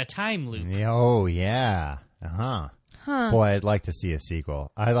 Like, it's a time loop. Oh, yeah. Uh-huh. Boy, I'd like to see a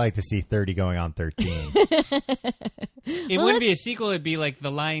sequel. I'd like to see 30 going on 13. It wouldn't be a sequel. It'd be like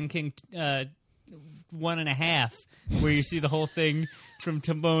The Lion King 1.5, where you see the whole thing from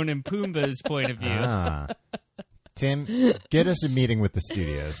Timon and Pumbaa's point of view. Ah. Tim, get us a meeting with the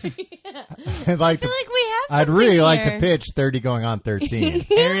studios. I'd like I feel to. like we have I'd something really like to here. pitch 30 going on 13.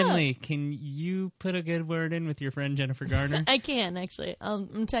 Aaron Lee, can you put a good word in with your friend Jennifer Garner? I can, actually.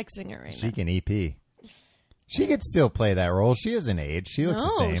 I'm texting her right She now. can EP. She could still play that role. She isn't age. She looks the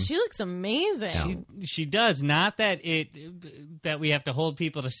No, same. she looks amazing. She does. Not that that we have to hold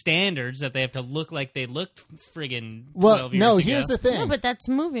people to standards, that they have to look like they looked friggin' 12 Well, years no, ago. here's the thing. No, but that's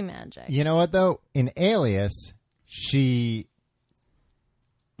movie magic. You know what, though? In Alias, she...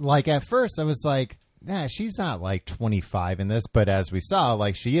 Like, at first, I was like, nah, she's not, like, 25 in this. But as we saw,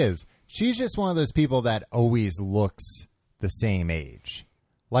 like, she is. she's just one of those people that always looks the same age.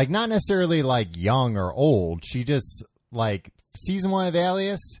 Like, not necessarily like young or old. She just, like, season 1 of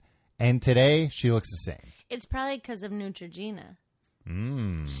Alias, and today she looks the same. It's probably because of Neutrogena.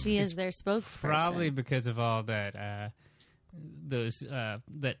 She is their spokesperson. Probably because of all that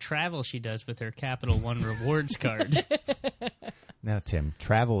that travel she does with her Capital One rewards card. Now, Tim,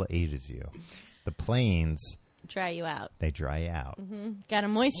 travel ages you. The planes, Dry you out. they dry you out. Gotta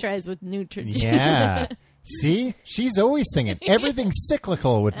moisturize with Neutrogena. Yeah. See? She's always thinking everything's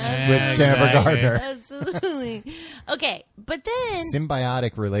cyclical with Jennifer exactly. Gardner. Absolutely. Okay, but then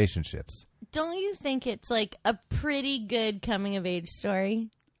Symbiotic relationships. don't you think it's like a pretty good coming of age story?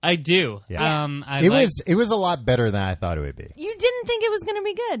 I do. Yeah. It It was a lot better than I thought it would be. You didn't think it was going to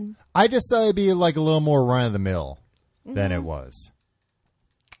be good. I just thought it'd be like a little more run of the mill than it was.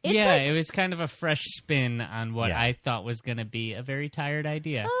 It's yeah, like- it was kind of a fresh spin on what Yeah. I thought was going to be a very tired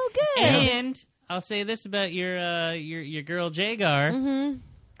idea. Oh, good. And I'll say this about your girl Jagar. Mm-hmm.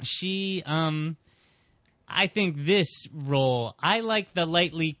 She, I think this role, I like the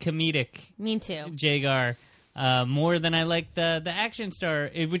lightly comedic Me too. Jagar more than I like the action star,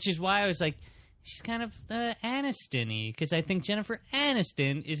 which is why I was like, she's kind of Aniston-y, because I think Jennifer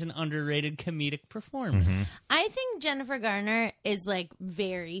Aniston is an underrated comedic performer. I think Jennifer Garner is like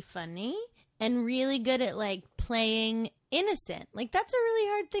very funny and really good at like playing innocent. Like that's a really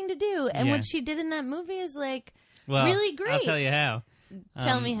hard thing to do. And Yeah. what she did in that movie is like Well, really great. I'll tell you how.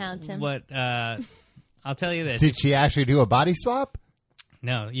 Tell me how, Tim. What? I'll tell you this. Did she actually do a body swap?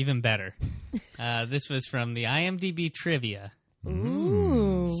 No, even better. This was from the IMDb trivia.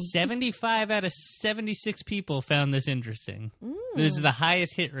 Ooh. 75 out of 76 people found this interesting. This is the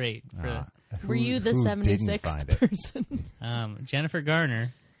highest hit rate for Were you the who didn't 76th find it? person? Jennifer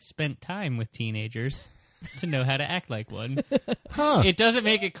Garner spent time with teenagers to know how to act like one. Huh. It doesn't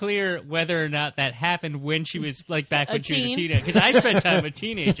make it clear whether or not that happened when she was like back when she was a teen? teenager. Because I spent time with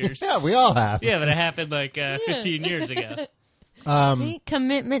teenagers. Yeah, we all have. Yeah, but it happened like 15 years ago. See?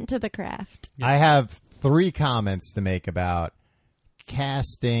 Commitment to the craft. I have 3 comments to make about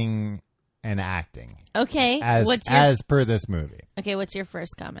casting and acting Okay. as per this movie. What's your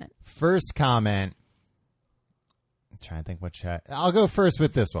first comment? First comment. I'm trying to think I'll go first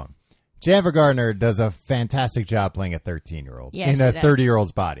with this one. Jennifer Gardner does a fantastic job playing a 13-year-old Yeah, in she a does.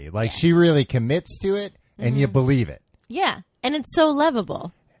 30-year-old's body. Like, she really commits to it, and you believe it. Yeah. And it's so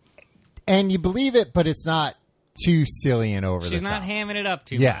lovable. And you believe it, but it's not too silly and over the top. She's not hamming it up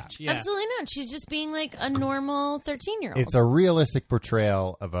too Yeah. much. Yeah. Absolutely not. She's just being like a normal 13-year-old. It's a realistic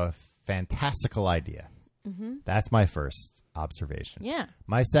portrayal of a fantastical idea. That's my first observation. Yeah.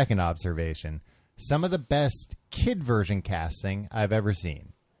 My second observation, some of the best kid version casting I've ever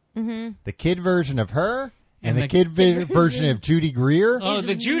seen. The kid version of her and the kid version of Judy Greer. Oh,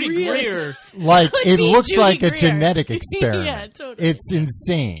 the Judy Greer. Like, Could it be looks Judy like a Greer. genetic experiment. Yeah, totally. It's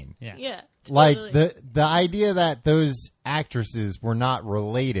insane. Yeah. Yeah. Like, Totally. the idea that those actresses were not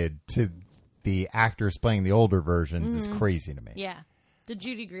related to the actors playing the older versions is crazy to me. Yeah. The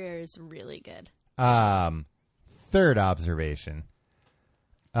Judy Greer is really good. Third observation.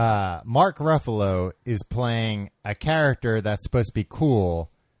 Mark Ruffalo is playing a character that's supposed to be cool,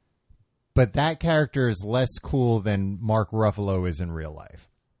 but that character is less cool than Mark Ruffalo is in real life.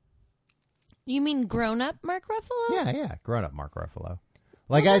 You mean grown-up Mark Ruffalo? Yeah, grown-up Mark Ruffalo.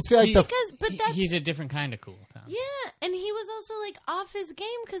 Like, I just feel like He's a different kind of cool, Tom. Yeah, and he was also like off his game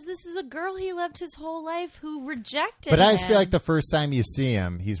because this is a girl he loved his whole life who rejected But him. I just feel like the first time you see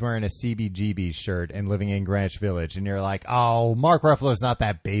him, he's wearing a CBGB shirt and living in Greenwich Village, and you're like, oh, Mark Ruffalo's not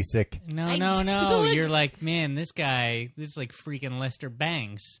that basic. No. do. You're like, man, this is like freaking Lester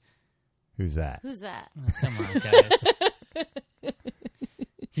Bangs. Who's that? Who's that? Oh, come on, guys.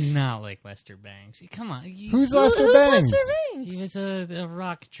 He's not like Lester Bangs. Come on. Who's Lester Who's Bangs? Lester Bangs? He was a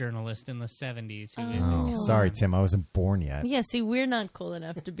rock journalist in the 70s. Oh, sorry, Tim. I wasn't born yet. Yeah, see, we're not cool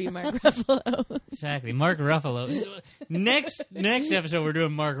enough to be Mark Ruffalo. Exactly. Mark Ruffalo. Next episode, we're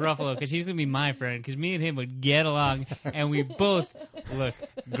doing Mark Ruffalo because he's going to be my friend because me and him would get along and we both look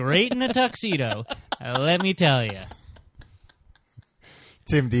great in a tuxedo. Let me tell you.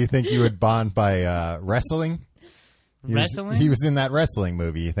 Tim, do you think you would bond by wrestling? Wrestling? He was in that wrestling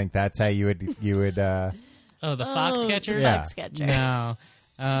movie. You think that's how you would Oh, the Foxcatcher? Yeah. Foxcatcher.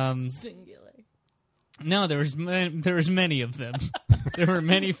 No. Singular. No, there was many of them. There were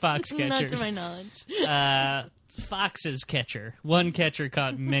many Foxcatchers. Not to my knowledge. Fox's catcher. One catcher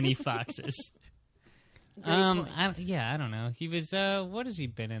caught many foxes. I don't know. He was. What has he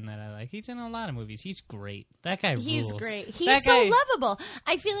been in that I like? He's in a lot of movies. He's great. That guy rules. He's great. He's That so guy- lovable.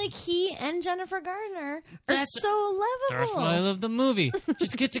 I feel like he and Jennifer Garner are so lovable. That's why I love the movie.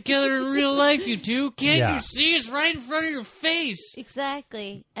 Just get together in real life, you two. Can't Yeah. you see? It's right in front of your face.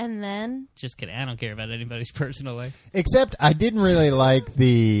 Exactly. And then Just kidding. I don't care about anybody's personal life. Except I didn't really like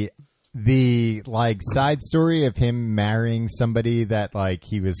the like side story of him marrying somebody that like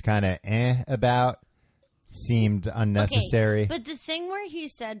he was kind of about. Seemed unnecessary. Okay, but the thing where he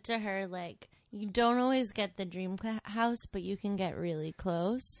said to her, like, you don't always get the dream house, but you can get really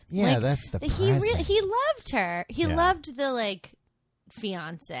close. Yeah, Like, that's depressing. he loved her. He Yeah. loved the like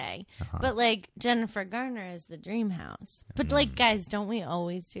fiance, but like Jennifer Garner is the dream house. But like, guys, don't we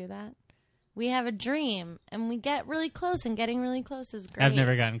always do that? We have a dream and we get really close, and getting really close is great. I've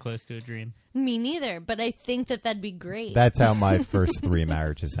never gotten close to a dream. Me neither, but I think that'd be great. That's how my first 3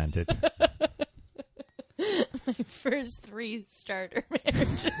 marriages ended. My first 3 starter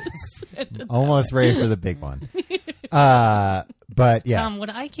marriages. Almost ready for the big one. But yeah, Tom, what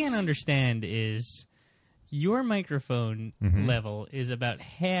I can't understand is your microphone level is about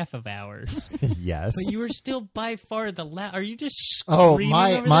half of ours, yes. but you are still by far the loud. Are you just Oh, screaming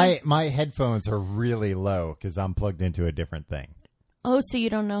my over my that? my headphones are really low because I'm plugged into a different thing. Oh, so you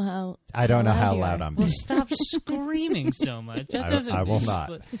don't know how? I don't know how you loud are. I'm Well, being. stop screaming so much. That doesn't. I will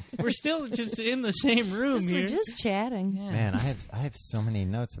not. We're still just in the same room here. We're just chatting. Yeah. Man, I have so many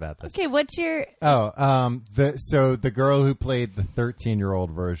notes about this. Okay, what's your? The girl who played the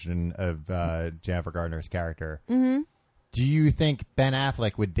 13-year-old version of Jennifer Garner's character. Mm-hmm. Do you think Ben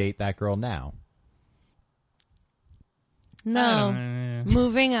Affleck would date that girl now? No.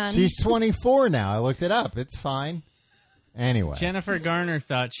 Moving on. She's 24 now. I looked it up. It's fine. Anyway, Jennifer Garner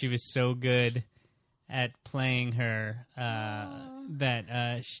thought she was so good at playing her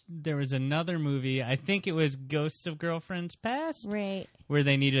that there was another movie. I think it was Ghosts of Girlfriends Past, right. where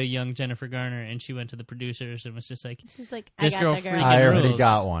they needed a young Jennifer Garner, and she went to the producers and was just like, She's like, This I got girl the girl. freaking I already rules.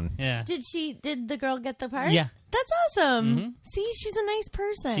 got one. "Yeah." Did the girl get the part? Yeah. That's awesome. See, she's a nice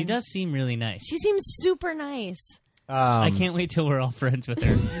person. She does seem really nice. She seems super nice. I can't wait till we're all friends with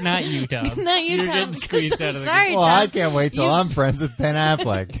her. Not you, Tom. Not you, You're Tom. getting squeezed out of the Sorry, Well, Tom. I can't wait till I'm friends with Ben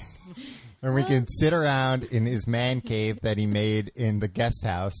Affleck. And we can sit around in his man cave that he made in the guest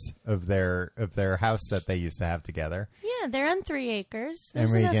house of their house that they used to have together. Yeah, they're on 3 acres. And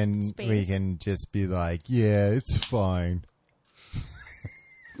There's we enough can space. just be like, yeah, it's fine.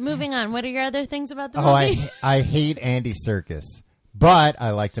 Moving on. What are your other things about the Oh, movie? I hate Andy Serkis, but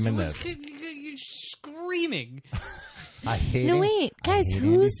I liked him in this. You're screaming. I hate No, him. wait. I Guys, hate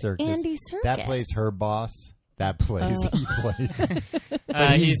who's Andy Serkis? That Serkis? plays her boss. That plays he plays.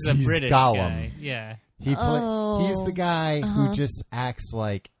 He's the British Gollum. guy. Yeah. He's the guy Uh-huh. who just acts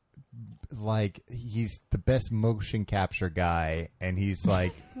like he's the best motion capture guy, and he's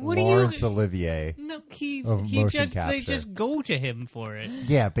like What do you- Laurence Olivier. No, Of he motion just they capture. just go to him for it.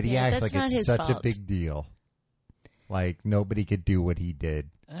 Yeah, but he Yeah, acts that's like not it's his such a fault. big deal. Like nobody could do what he did.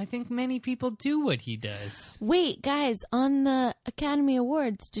 I think many people do what he does. Wait, guys, on the Academy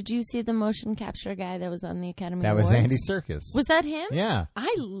Awards, did you see the motion capture guy that was on the Academy That Awards? was Andy Serkis. Was that him? Yeah.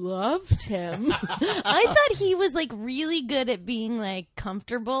 I loved him. I thought he was like really good at being like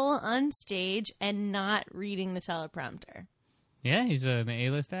comfortable on stage and not reading the teleprompter. Yeah, he's an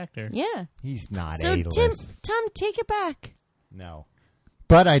A-list actor. Yeah. He's not So A-list. Tom, take it back. No.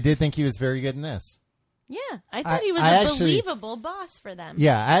 But I did think he was very good in this. Yeah, I thought he was I a actually- believable boss for them.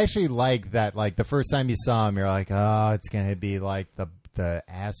 Yeah, I actually like that. Like the first time you saw him, you're like, oh, it's gonna be like the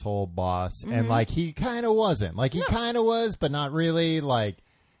asshole boss, and like he kind of wasn't. Like he kind of was, but not really. Like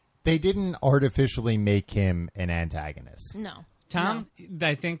they didn't artificially make him an antagonist. No. Tom,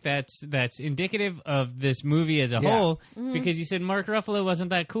 I think that's indicative of this movie as a Yeah. whole, because you said Mark Ruffalo wasn't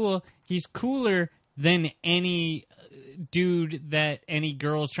that cool. He's cooler than any dude that any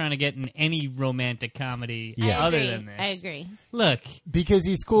girl's trying to get in any romantic comedy Yeah. I other agree. than this. I agree. Look, Because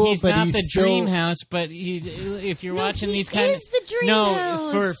he's cool, he's but not he's the still... dream house, but if you're No, watching he these kind is the dream no,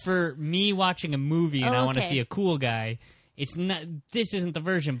 house. for me watching a movie and Oh, I want to okay. see a cool guy, it's not. This isn't the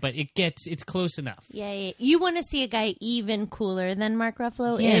version, but it's close enough. Yeah. You want to see a guy even cooler than Mark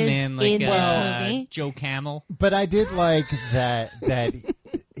Ruffalo Yeah, is man, like in this movie. Joe Camel. But I did like that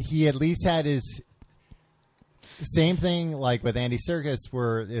he at least had his same thing like with Andy Serkis,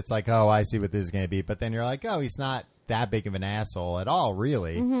 where it's like, oh, I see what this is going to be, but then you're like, oh, he's not that big of an asshole at all,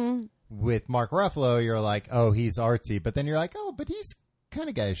 really. Mm-hmm. With Mark Ruffalo, you're like, oh, he's artsy, but then you're like, oh, but he's kind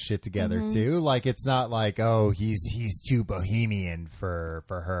of got his shit together Mm-hmm. too. Like it's not like, oh, he's too bohemian for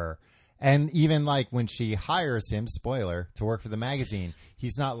her. And even like when she hires him, spoiler, to work for the magazine,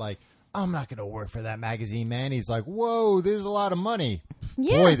 he's not like, I'm not going to work for that magazine, man. He's like, whoa, there's a lot of money.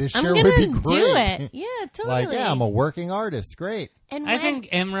 Yeah, Boy, this I'm sure gonna would be great. do it. Yeah, totally. Like, yeah, I'm a working artist. Great. And I think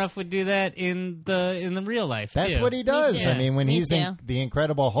Emmerich would do that in the real life. That's too. what he does. too. I mean, when Me he's in too. The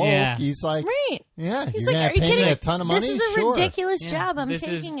Incredible Hulk, Yeah. he's like, right. yeah, He's you're like, going are to you pay kidding? me a ton of money? This is a Sure. ridiculous Yeah. job. I'm this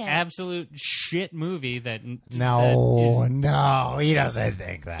taking is it. absolute shit movie that No, that is- no, he doesn't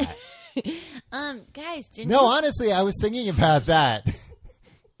think that. Guys, didn't No, you? honestly, I was thinking about that.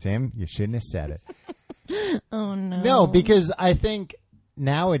 Tim, you shouldn't have said it. Oh no. No, because I think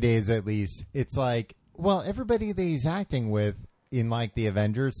nowadays, at least, it's like, well, everybody that he's acting with in like the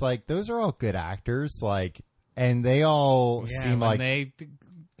Avengers, like those are all good actors, like, and they all Yeah, seem when like they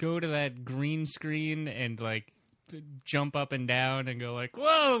go to that green screen and like jump up and down and go like,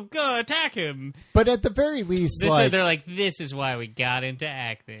 "Whoa, go attack him!" But at the very least, They're like, "This is why we got into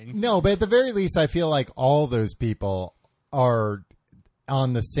acting." no, but at the very least, I feel like all those people are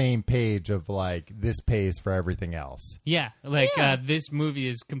on the same page of like this pays for everything else. Yeah, like Yeah. this movie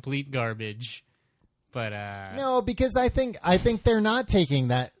is complete garbage, but No, because I think they're not taking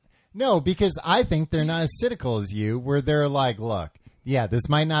that. No, because I think they're not as cynical as you, where they're like, look, yeah, this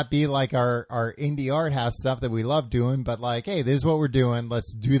might not be like our indie art house stuff that we love doing, but like, hey, this is what we're doing.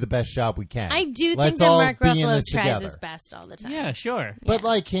 Let's do the best job we can. I do Let's think that all Mark be in Ruffalo this tries together. his best all the time. yeah, sure. But Yeah.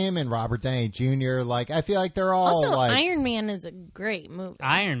 like him and Robert Downey Jr., like I feel like they're all Also, like, Iron Man is a great movie.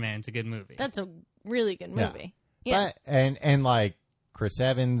 Iron Man's a good movie. That's a really good Yeah. movie. Yeah. but, and like Chris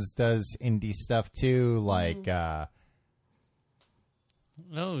Evans does indie stuff too, like.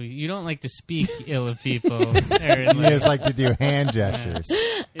 Oh, you don't like to speak ill of people. Aaron. He just like to do hand gestures.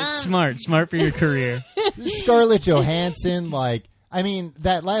 It's smart for your career. Scarlett Johansson, like, I mean,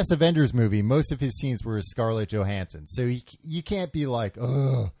 that last Avengers movie, most of his scenes were Scarlett Johansson. So you can't be like,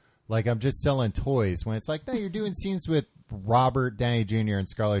 ugh, like I'm just selling toys. When it's like, no, you're doing scenes with Robert Downey Jr. and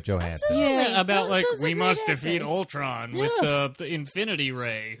Scarlett Johansson. Absolutely. Yeah, about like Those are we great must defeat actors. Ultron with the Infinity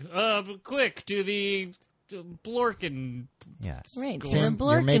Ray. Quick to the Blorkin. Yes. Right, to Tim, the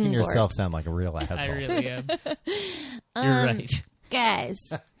you're making Blorkenborg. yourself sound like a real asshole. I really am. You're right. Guys,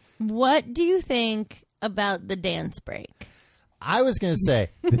 what do you think about the dance break? I was going to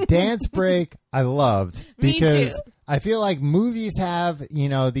say, the dance break I loved Me because too. I feel like movies have,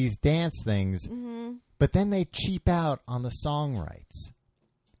 these dance things, Mm-hmm. but then they cheap out on the song rights.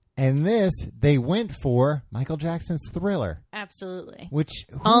 And this, they went for Michael Jackson's Thriller, Absolutely. which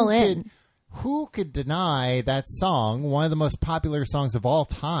All in. who could deny that song, one of the most popular songs of all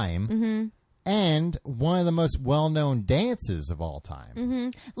time, Mm-hmm. and one of the most well-known dances of all time? Mm-hmm.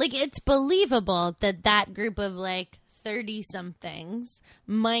 Like, it's believable that group of, 30-somethings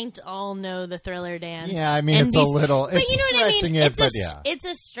might all know the Thriller dance. Yeah, I mean, and it's a little... But it's you know what I stretching mean? it, but yeah. It's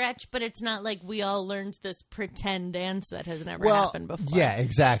a stretch, but it's not like we all learned this pretend dance that has never Well, happened before. yeah,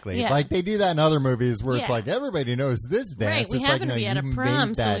 exactly. Yeah. Like they do that in other movies where it's Yeah. like everybody knows this dance. Right, we it's happen like, no, to be at a you prom,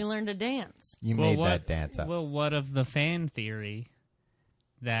 made so that, we learned to dance. you made that dance up. Well, what of the fan theory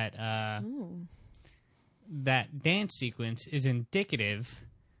that that dance sequence is indicative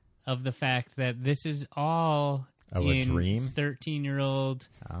of the fact that this is all Oh, a in dream? 13-year-old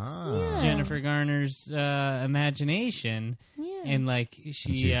Ah. Jennifer Garner's imagination, Yeah. and like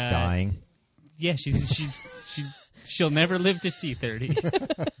She's dying. Yeah, she'll never live to see 30.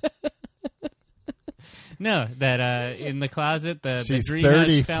 No, that in the closet, the She's dream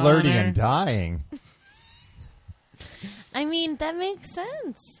 30, house fell flirty, on her. and dying. I mean, that makes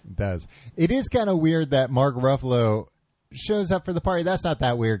sense. It does. It is kind of weird that Mark Ruffalo shows up for the party. That's not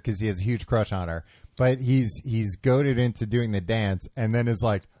that weird because he has a huge crush on her. But he's goaded into doing the dance and then is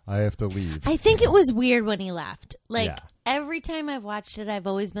like, I have to leave. I think it was weird when he left. Like, Yeah. every time I've watched it, I've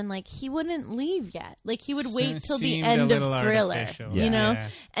always been like, he wouldn't leave yet. Like, he would wait till the Seemed a end of little Thriller, artificial. you know? Yeah.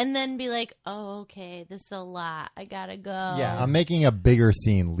 And then be like, oh, okay, this is a lot. I gotta go. Yeah, I'm making a bigger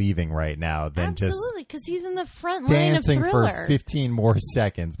scene leaving right now than Absolutely, because he's in the front just line of dancing Thriller. for 15 more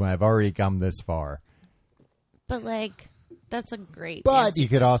seconds when I've already come this far. But, like, that's a great But dance. you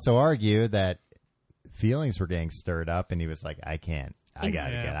could also argue that feelings were getting stirred up, and he was like, I can't. I got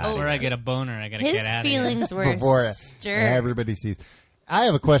to get Yeah, out of before here. I get a boner, I gotta His get out of here. feelings were Before stirred. everybody sees. I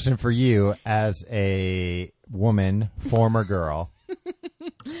have a question for you as a woman, former girl.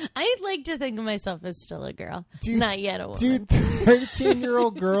 I'd like to think of myself as still a girl. Do- Not yet a woman. Do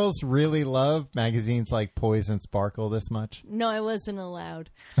 13-year-old girls really love magazines like Poise and Sparkle this much? No, I wasn't allowed.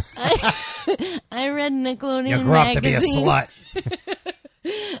 I read Nickelodeon You grew up to be a magazine. slut.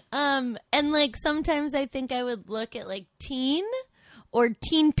 And like sometimes I think I would look at like Teen or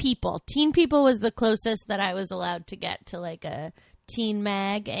Teen People. Teen People was the closest that I was allowed to get to like a teen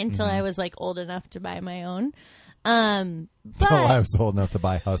mag until I was like old enough to buy my own. Until I was old enough to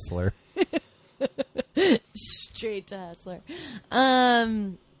buy Hustler. Straight to Hustler.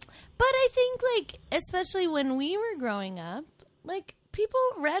 But I think, like, especially when we were growing up, like, people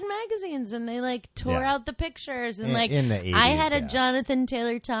read magazines and they, like, tore out the pictures. And, like, in the 80s, I had a Jonathan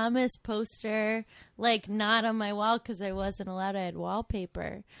Taylor Thomas poster, like, not on my wall because I wasn't allowed. I had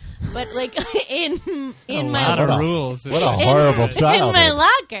wallpaper. But, like, in my lot of rules. What a horrible child.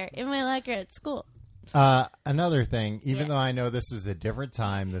 In my locker at school. Another thing, even though I know this is a different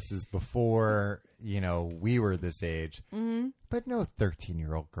time, this is before, we were this age, but no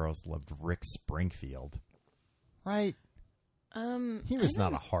 13-year-old girls loved Rick Springfield, right? He was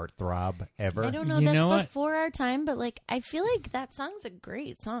not a heartthrob ever. I don't know. That's before our time, but, like, I feel like that song's a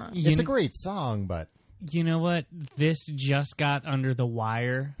great song. It's a great song, but... You know what? This just got under the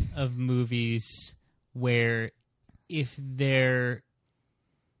wire of movies where if they're...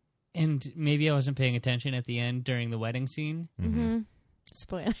 And maybe I wasn't paying attention at the end during the wedding scene. Mm-hmm.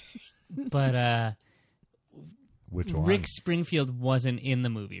 Spoiler. But which one? Rick Springfield wasn't in the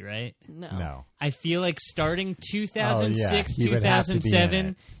movie, right? No. I feel like starting 2006,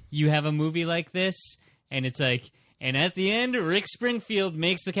 2007, you have a movie like this, and it's like, and at the end, Rick Springfield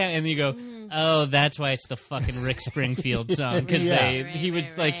makes the and you go, oh, that's why it's the fucking Rick Springfield song, because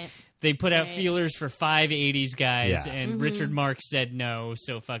they put out feelers for 5 80s guys, and Richard Marx said no,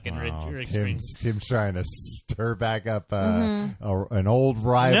 so fucking Rick Springfield. Tim's trying to stir back up an old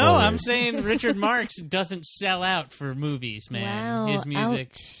rivalry. No, I'm saying Richard Marx doesn't sell out for movies, man. Wow, his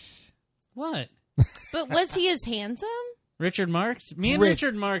music. ouch. What? But was he as handsome? Richard Marx? Me and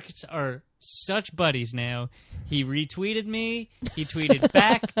Richard Marx are such buddies now. He retweeted me. He tweeted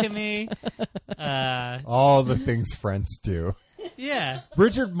back to me. All the things friends do. Yeah.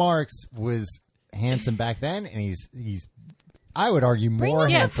 Richard Marx was handsome back then, and he's I would argue more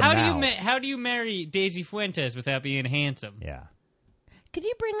handsome now. How do you marry Daisy Fuentes without being handsome? Yeah. Could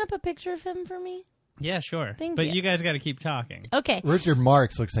you bring up a picture of him for me? Yeah, sure. Thank but you. you guys got to keep talking. Okay. Richard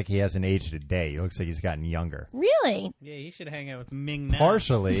Marx looks like he hasn't aged a day. He looks like he's gotten younger. Really? Yeah, he should hang out with Ming now.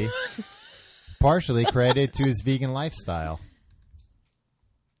 Partially credited to his vegan lifestyle.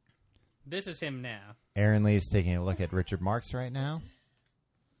 This is him now. Erin Lee is taking a look at Richard Marx right now.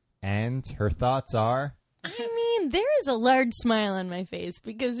 And her thoughts are... I mean, there is a large smile on my face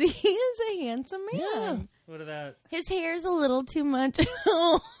because he is a handsome man. Yeah. What about... His hair is a little too much.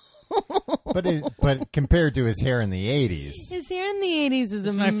 But compared to his hair in the 80s... His hair in the 80s is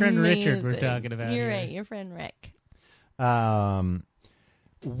amazing. my friend Richard we're talking about You're here. right, your friend Rick.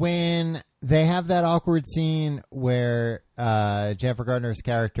 When they have that awkward scene where Jennifer Gardner's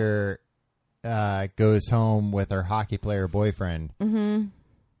character goes home with her hockey player boyfriend,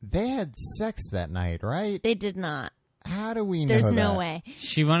 they had sex that night, right? They did not. How do we know There's that? no way.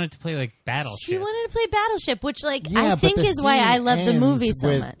 She wanted to play, like, Battleship. She wanted to play Battleship, which, like, Yeah, I think but the is why I scene love the ends movie so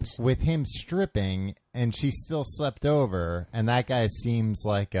with, much. With him stripping, and she still slept over, and that guy seems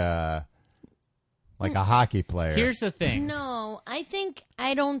like a hockey player. Here's the thing. No, I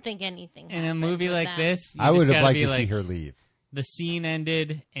don't think anything In a happened movie with like them. this, you I would just have gotta liked be to see like, her leave. the scene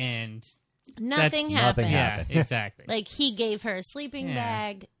ended, and... Nothing That's- happened. Nothing Yeah, happened. exactly. Like, he gave her a sleeping Yeah.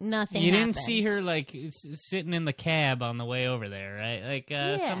 bag. Nothing You happened. didn't see her, like, sitting in the cab on the way over there, right?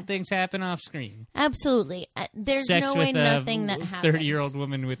 Like, some things happen off screen. Absolutely. There's Sex no with way nothing that happened. 30-year-old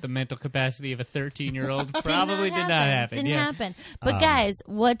woman with the mental capacity of a 13-year-old probably did not happen. Didn't Yeah. happen. But guys,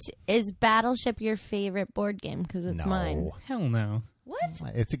 what is Battleship your favorite board game? Because it's No. mine. Hell no. What?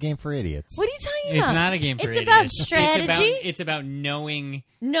 It's a game for idiots. What are you talking It's about? not a game for It's idiots. about strategy. It's about knowing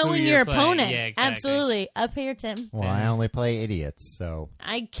who knowing you're your playing. opponent. Yeah, exactly. Absolutely. Up here, Tim. Well, I only play idiots, so...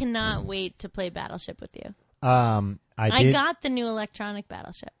 I cannot wait to play Battleship with you. I did... got the new electronic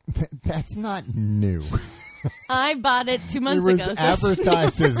Battleship. That's not new. I bought it 2 It months was ago. so-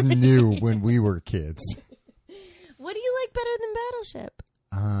 advertised as new when we were kids. What do you like better than Battleship?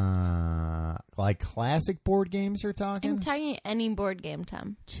 Like classic board games you're talking? I'm talking any board game,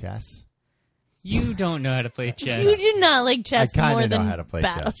 Tom. Chess? You don't know how to play chess. You do not like chess I kinda more know than how to play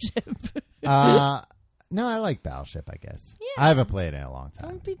chess. Battleship. No, I like Battleship, I guess. Yeah. I haven't played it in a long time.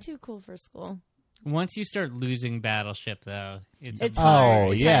 Don't be too cool for school. Once you start losing Battleship, though, it's It's hard.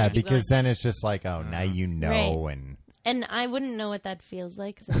 Oh, It's yeah, hard to keep because going. then it's just like, oh, now you know, and... And I wouldn't know what that feels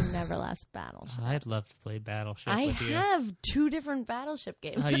like because I've never lost Battleship. I'd love to play Battleship I with you. have 2 different Battleship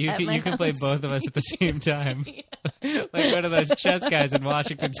games. You at my can play house. both of us at the same time. Like one of those chess guys in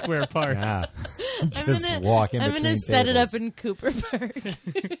Washington Square Park. Yeah. I'm just gonna, walk in I'm between gonna set it tables. up in Cooper Park.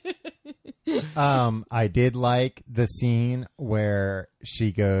 I did like the scene where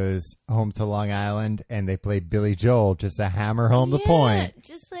she goes home to Long Island and they play Billy Joel just to hammer home the point.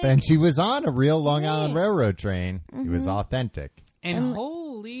 Just like, And she was on a real Long Island Right. Railroad train. It was authentic. And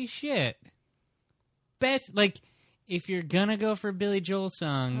holy shit. Best, like, if you're gonna go for a Billy Joel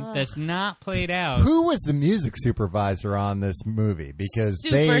song that's not played out. Who was the music supervisor on this movie? Because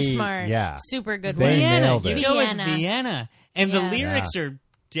super they, smart. yeah, Super good They one. Vienna. nailed You it. go with Vienna. Vienna. And the Yeah. lyrics are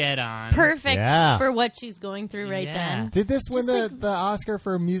dead on. Perfect Yeah. for what she's going through right Yeah. then. Did this win Just the Oscar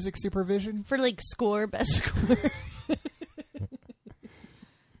for music supervision? For like score, best score.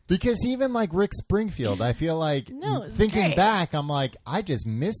 Because even like Rick Springfield, I feel like No, it's thinking great. back, I'm like, I just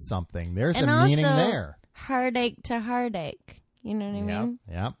missed something. There's And a meaning also, there. Heartache to heartache. You know what I mean?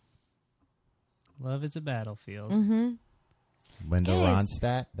 Yep. Love is a battlefield. Mm-hmm. Linda Guys.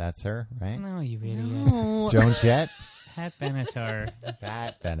 Ronstadt, that's her, right? No, you idiot. No. Joan Jett, Pat Benatar.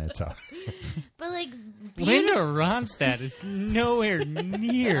 that Benatar. But like, Linda Ronstadt is nowhere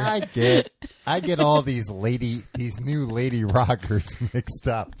near. I get all these new lady rockers mixed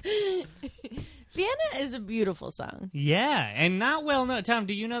up. Vienna is a beautiful song. Yeah, and not well known. Tom,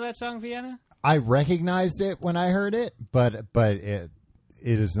 do you know that song, Vienna? I recognized it when I heard it, but it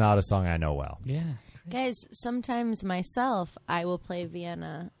is not a song I know well. Yeah. Guys, sometimes myself, I will play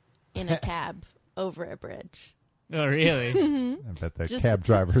Vienna in a cab over a bridge. Oh, really? I bet the Just- cab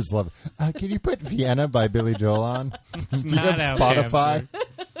drivers love it. Can you put Vienna by Billy Joel on? Do you have not out, Spotify?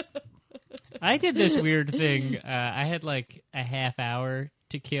 I did this weird thing. I had like a half hour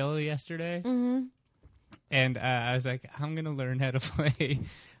to kill yesterday. Mm-hmm. And I was like, I'm going to learn how to play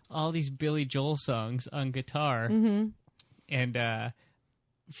all these Billy Joel songs on guitar. Mm-hmm. And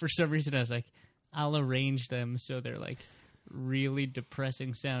for some reason, I was like, I'll arrange them so they're like really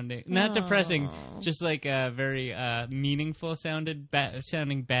depressing sounding. Not depressing, just like very meaningful sounding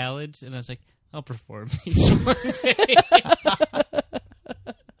ballads. And I was like, I'll perform these one day.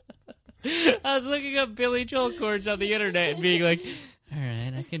 I was looking up Billy Joel chords on the internet and being like, all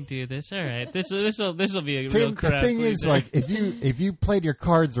right, I can do this. All right, this will be a real Tim, crowd the thing is, pleaser. like, if you played your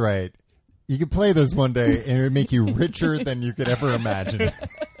cards right, you could play this one day, and it would make you richer than you could ever imagine.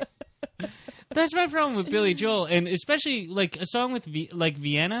 That's my problem with Billy Joel, and especially like a song with like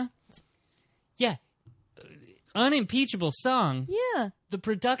Vienna. Yeah, unimpeachable song. Yeah. The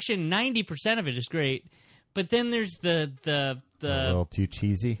production, 90% of it is great, but then there's the A little too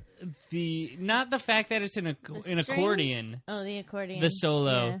cheesy. not the fact that it's an Strings? accordion, Oh, the accordion. the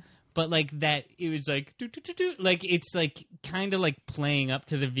solo. Yeah. But like that, it was like do, do, do, do. Like it's like kind of like playing up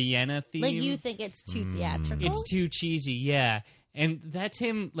to the Vienna theme. Like you think it's too theatrical? It's too cheesy, yeah. And that's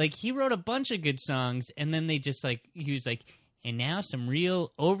him. Like he wrote a bunch of good songs, and then they just like he was like, and now some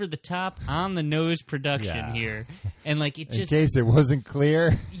real over the top, on the nose production Yeah. here, and like it In just case it wasn't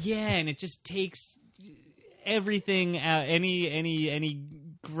clear, yeah, and it just takes everything out, any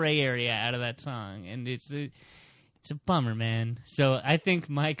gray area out of that song, and it's a bummer, man. So I think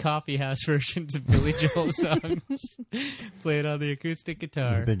my coffee house versions of Billy Joel songs played on the acoustic I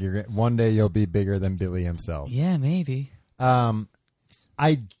guitar. think one day you'll be bigger than Billy himself. Yeah, maybe. I'm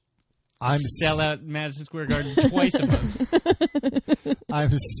Sell out Madison Square Garden twice a month.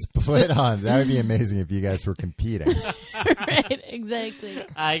 I'm split on. That would be amazing if you guys were competing. Right, exactly.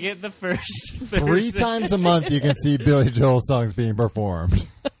 I get the first 3 times a month, you can see Billy Joel songs being performed.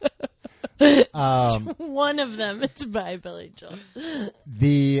 One of them, it's by Billy Joel.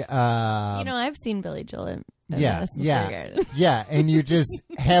 The I've seen Billy Joel in Madison Square Garden. yeah, and you just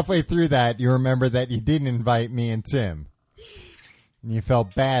halfway through that, you remember that you didn't invite me and Tim. And you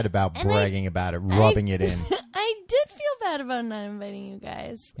felt bad about And bragging about it, rubbing it in. I did feel bad about not inviting you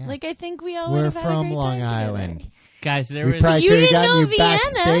guys. Yeah. Like, I think we all We're would have had a from great Long time Island. together. Guys, there We was probably You could have didn't gotten know you Vienna.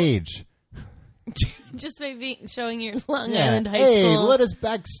 backstage. Just by showing your Long Yeah. Island high Hey, school let us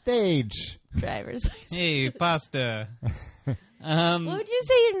backstage. driver's license. hey pasta. What would you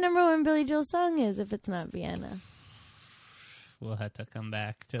say your number one Billy Joel song is if it's not Vienna? We'll have to come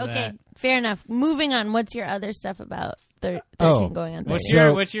back to Okay, that. fair enough. Moving on. What's your other stuff about 13 Oh. going on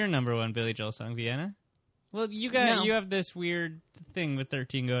 30? What's your number one Billy Joel song, Vienna? Well, you No. you have this weird thing with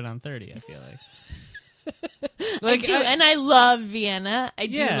 13 going on 30. I feel like. I do, and I love Vienna. I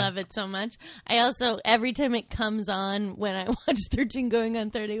do Yeah. love it so much. I also, every time it comes on when I watch 13 going on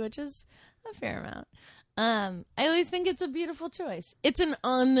 30, which is a fair amount, I always think it's a beautiful choice. It's an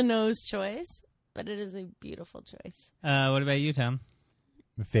on-the-nose choice, but it is a beautiful choice. What about you, Tom?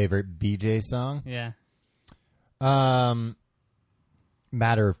 Favorite BJ song? Yeah.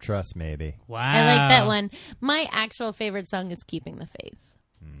 Matter of Trust, maybe. Wow. I like that one. My actual favorite song is Keeping the Faith.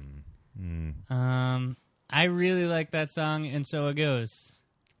 I really like that song, and so it goes.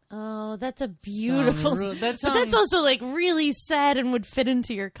 Oh, that's a beautiful. That But song, that's also like really sad and would fit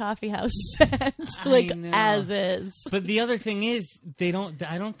into your coffee house set, like know. as is. But the other thing is, I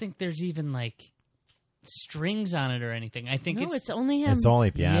don't think there's even like strings on it or anything. I think No, it's only him. It's only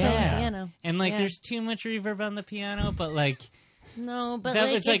piano. Yeah. piano. And like, Yeah. there's too much reverb on the piano, but like No, but that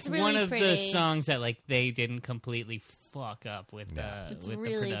like, was like it's really one of pretty. the songs that like they didn't completely fuck up with It's with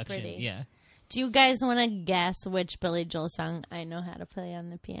really the production. pretty. Yeah. Do you guys want to guess which Billy Joel song I know how to play on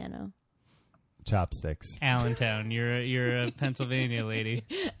the piano? Chopsticks. Allentown, you're a Pennsylvania lady.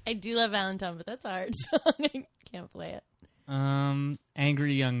 I do love Allentown, but that's a hard song. I can't play it.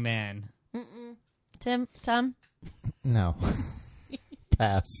 Angry Young Man. Tom? No.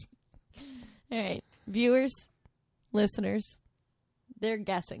 Pass. All right. Viewers, listeners, they're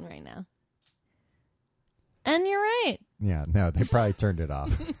guessing right now. And you're right. Yeah, no, they probably turned it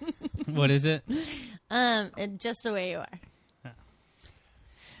off. What is it? Just the way you are.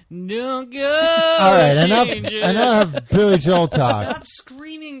 Don't go. All right, change it. enough Billy Joel talk. Stop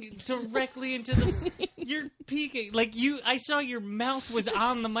screaming directly into the. You're peeking like you. I saw your mouth was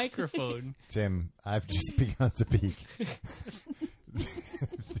on the microphone. Tim, I've just begun to peak.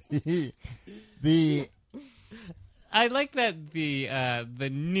 the I like that the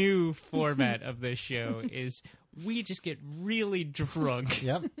new format of this show is we just get really drunk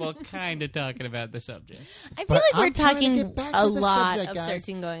Yep. while kind of talking about the subject. I feel But like we're I'm trying to talking get back a to the lot subject, of guys,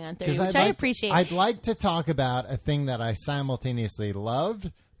 13 going on 30, 'cause which I appreciate. I'd like to talk about a thing that I simultaneously loved,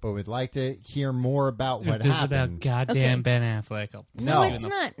 but would like to hear more about what If this is happened. about goddamn Okay. Ben Affleck. no, No. it's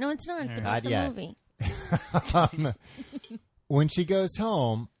not. No, it's not. It's Not about the yet. movie. When she goes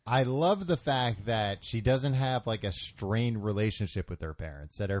home, I love the fact that she doesn't have like a strained relationship with her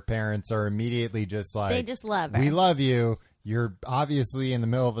parents. That her parents are immediately just like, They just love her. We love you. You're obviously in the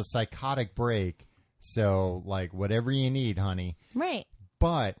middle of a psychotic break, so like whatever you need, honey. Right.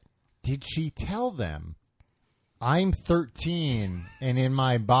 But did she tell them, I'm 13 and in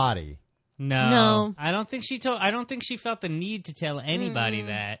my body? No. I don't think she told. I don't think she felt the need to tell anybody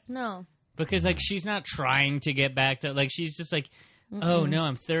that No. because like she's not trying to get back to like she's just like, oh no,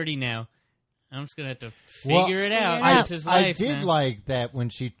 I'm 30 now. I'm just gonna have to Well, figure it out. I- This is life. I did now. like that when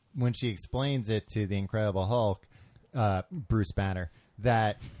she explains it to the Incredible Hulk, Bruce Banner,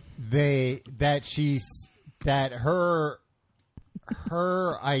 that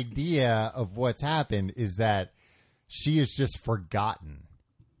her idea of what's happened is that she has just forgotten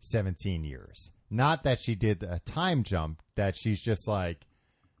 17 years. Not that she did a time jump, that she's just like,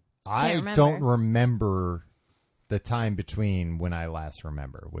 I remember. don't remember the time between when I last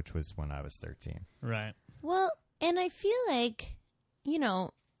remember, which was when I was 13. right. Well, and I feel like, you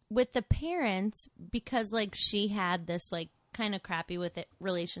know, with the parents, because like she had this like kind of crappy with it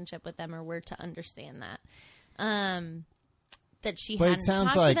relationship with them, or were to understand that, that she But hadn't it sounds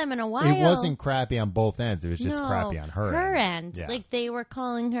talked like to them in a while. it wasn't crappy on both ends. It was just No, crappy on her end. Yeah. Like they were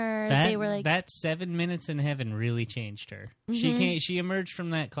calling her. That, they were like, that 7 minutes in heaven really changed her. Mm-hmm. She came. She emerged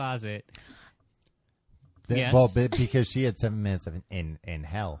from that closet. Yes. Well, because she had 7 minutes in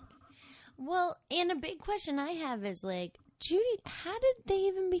hell. well, and a big question I have is like, Judy, how did they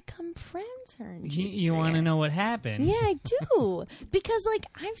even become friends? Her and Judy You want to Greer? know what happened? Yeah, I do. Because, like,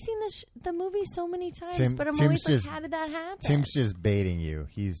 I've seen the movie so many times, but I'm always like, how did that happen? Tim's just baiting you.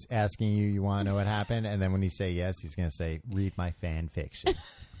 He's asking you want to know what happened, and then when you say yes, he's going to say, read my fan fiction.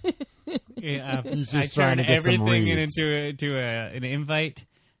 Yeah, He's I just trying turned to get some everything reads. into an invite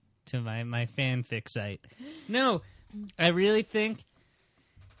to my fanfic site. No, I really think.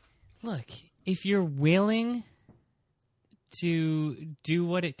 Look, if you're willing to do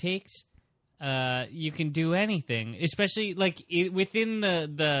what it takes, you can do anything. Especially like within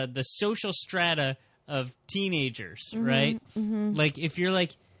the social strata of teenagers, right? Mm-hmm. Like if you're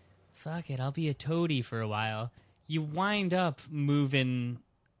like, fuck it, I'll be a toady for a while. You wind up moving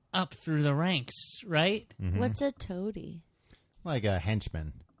up through the ranks, right? What's a toady? Like a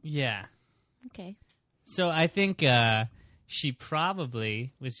henchman. Yeah. Okay. So I think she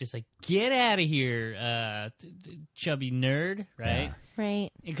probably was just like, get out of here, chubby nerd, right? Right.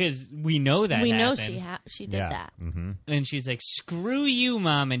 Because we know that We know happened. she did Yeah. that. Mm-hmm. And she's like, screw you,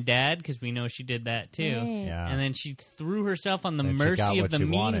 Mom and Dad, because we know she did that too. Right. Yeah. And then she threw herself on the And she got mercy of what the she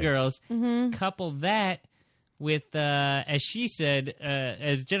Mean wanted. Girls. Mm-hmm. Couple that with, as she said,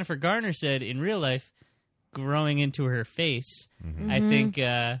 as Jennifer Garner said in real life, growing into her face. Mm-hmm. I think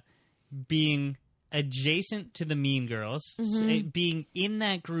being adjacent to the Mean Girls, being in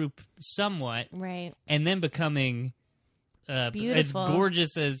that group somewhat, Right. and then becoming as Beautiful.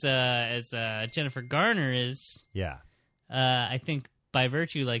 gorgeous as Jennifer Garner is. Yeah. I think by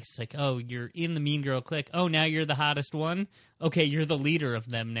virtue, like, it's like, oh, you're in the Mean Girl clique. Oh, now you're the hottest one? Okay, you're the leader of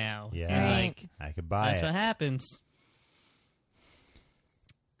them now. Yeah. And, Right. like, I could buy that's it. what happens.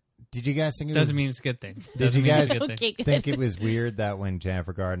 Did you guys think it Doesn't was... mean it's a good thing. Did Doesn't you mean it's guys a good thing. Okay, good. think it was weird that when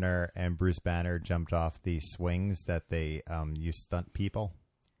Jennifer Gardner and Bruce Banner jumped off the swings that they used stunt people?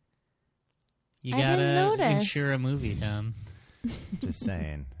 You I didn't gotta notice. insure a movie, Tom. Just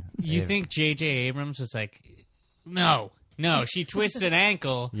saying. You If- think J.J. Abrams was like, no, she twists an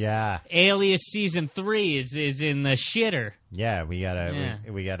ankle. Yeah. Alias Season 3 is in the shitter. Yeah, we gotta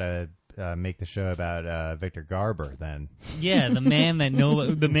Yeah. we gotta make the show about Victor Garber then. Yeah, the man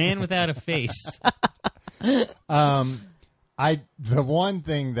the man without a face. The one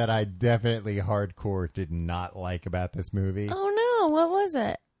thing that I definitely hardcore did not like about this movie Oh no, what was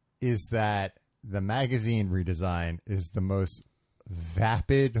it? is that the magazine redesign is the most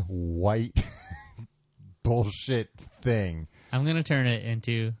vapid white bullshit thing. I'm gonna turn it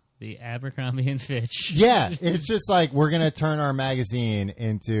into the Abercrombie and Fitch. Yeah, it's just like we're going to turn our magazine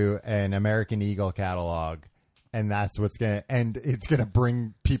into an American Eagle catalog, and that's what's going to, and it's going to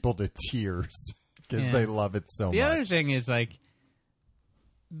bring people to tears because Yeah. they love it so The much. other thing is like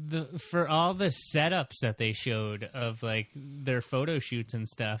for all the setups that they showed of like their photo shoots and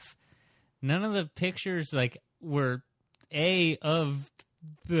stuff, none of the pictures like were A, of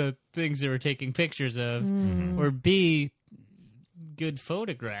the things they were taking pictures of, or B, good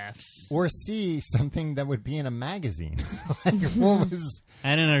photographs. Or see something that would be in a magazine. Like, what was...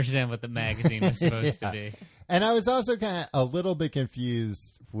 I didn't understand what the magazine was supposed Yeah. to be. And I was also kind of a little bit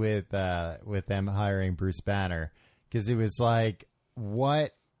confused with them hiring Bruce Banner because it was like,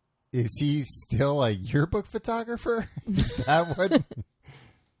 what is he still a yearbook photographer? Is that what?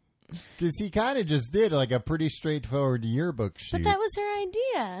 Because he kind of just did like a pretty straightforward yearbook shoot. But that was her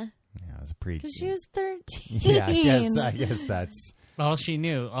idea Yeah, it was pretty. because she was 13. Yeah, I guess that's. All she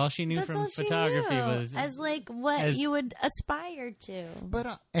knew That's from all she photography knew, was as like what as- you would aspire to.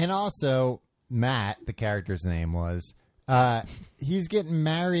 But and also Matt, the character's name was. He's getting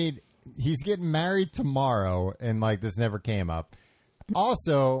married. He's getting married tomorrow, and like this never came up.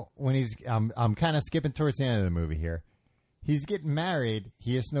 Also, when I'm kind of skipping towards the end of the movie here. He's getting married.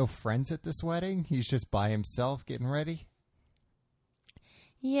 He has no friends at this wedding. He's just by himself getting ready.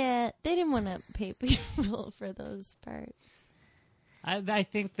 Yeah, they didn't want to pay people for those parts. I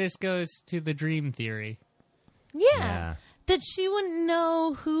think this goes to the dream theory. Yeah, that she wouldn't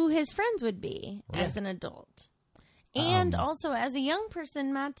know who his friends would be as an adult. And also, as a young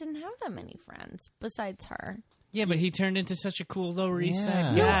person, Matt didn't have that many friends besides her. Yeah, but he turned into such a cool Lower East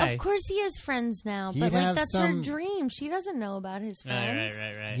Side No, guy. of course he has friends now, He'd but like have that's some- her dream. She doesn't know about his friends.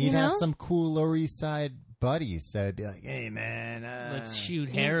 Right. He'd You have know? some cool Lower East Side buddies that'd be like, "Hey, man, Let's shoot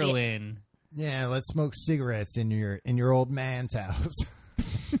heroin. yeah, let's smoke cigarettes in your old man's house."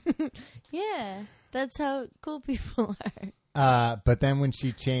 Yeah, that's how cool people are. But then when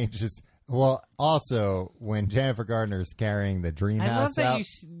she changes, well, also when Jennifer Gardner is carrying the dream I love house that out, you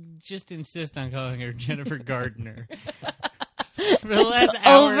just insist on calling her Jennifer Gardner. For the last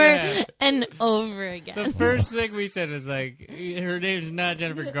hour Over and a half. and over again. The first thing we said was like, her name's not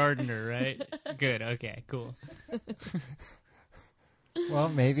Jennifer Gardner, right? Good. Okay. Cool. well,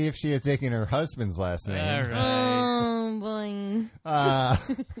 maybe if she had taken her husband's last All name. right. Oh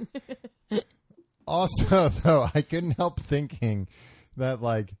boy. Also, though, I couldn't help thinking that,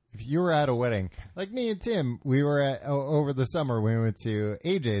 like, if you were at a wedding, like me and Tim, we were at over the summer. We went to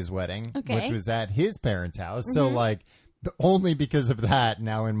AJ's wedding, Okay. which was at his parents' house. So, like, only because of that,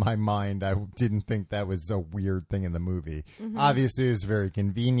 now in my mind, I didn't think that was a weird thing in the movie. Obviously, it was very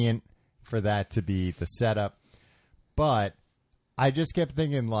convenient for that to be the setup, but I just kept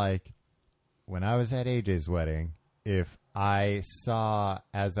thinking, like, when I was at AJ's wedding, if I saw,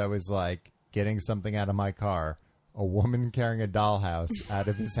 as I was like getting something out of my car, a woman carrying a dollhouse out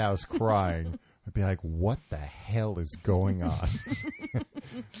of his house crying, I'd be like, what the hell is going on?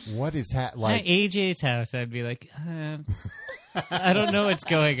 What is like? At AJ's house, I'd be like, I don't know what's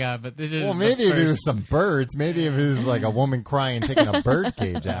going on, but this is Well, the maybe if it first- was some birds, maybe if it was like a woman crying taking a bird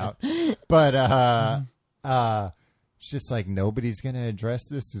cage out, but it's just like nobody's gonna address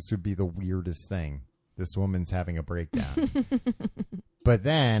this. This would be the weirdest thing. This woman's having a breakdown. But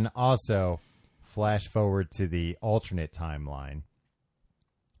then also flash forward to the alternate timeline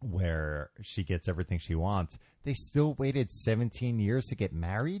where she gets everything she wants. They still waited 17 years to get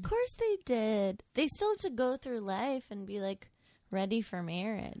married? Of course they did. They still have to go through life and be like ready for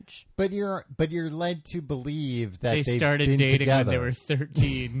marriage. But you're led to believe that they they've started been dating together. when they were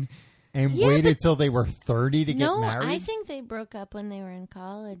 13. and Yeah, waited but- till they were 30 to get No, married? I think they broke up when they were in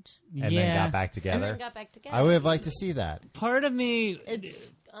college. and then got back And together. then got back together. I would have liked to see that. Part of me,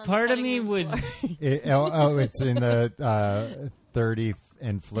 It's on part of cutting me room was floor. It's in the 30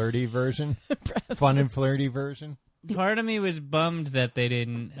 and flirty version, fun and flirty version. part of me was bummed that they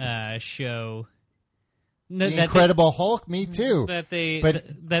didn't show The Incredible Hulk, me too. that they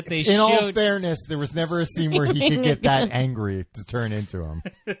in showed. all fairness, there was never a scene where he could get that angry to turn into him.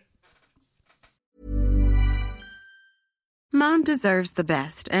 Mom deserves the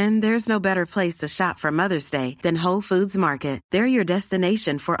best, and there's no better place to shop for Mother's Day than Whole Foods Market. They're your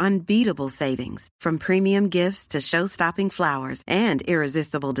destination for unbeatable savings, from premium gifts to show-stopping flowers and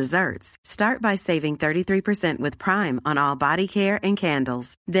irresistible desserts. Start by saving 33% with Prime on all body care and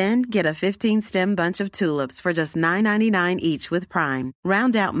candles. Then get a 15-stem bunch of tulips for just $9.99 each with Prime.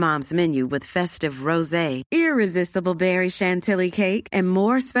 Round out Mom's menu with festive rosé, irresistible berry chantilly cake, and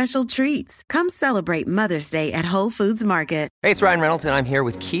more special treats. Come celebrate Mother's Day at Whole Foods Market. Hey, it's Ryan Reynolds, and I'm here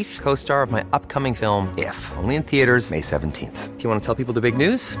with Keith, co-star of my upcoming film, If, only in theaters May 17th. Do you want to tell people the big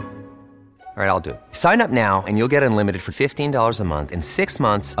news? All right, I'll do it. Sign up now and you'll get unlimited for $15 a month and 6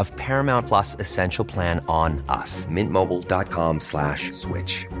 months of Paramount Plus Essential Plan on us.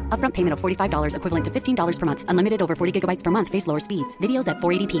 MintMobile.com/switch. Upfront payment of $45 equivalent to $15 per month. Unlimited over 40 gigabytes per month. Face lower speeds. Videos at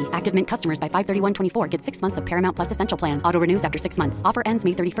 480p. Active Mint customers by 531.24 get 6 months of Paramount Plus Essential Plan. Auto renews after 6 months. Offer ends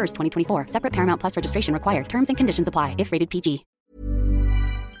May 31st, 2024. Separate Paramount Plus registration required. Terms and conditions apply if rated PG.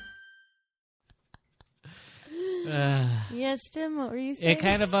 Yes, Tim, what were you saying? It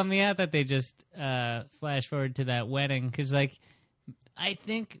kind of bummed me out that they just flash forward to that wedding because, like, I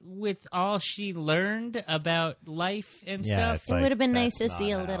think with all she learned about life and stuff, it would have been nice to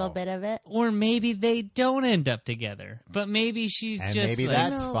see a little bit of it. or maybe they don't end up together. But maybe she's And just maybe like,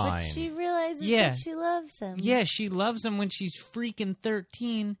 that's no, fine. But she realizes Yeah. that she loves him. yeah, she loves him when she's freaking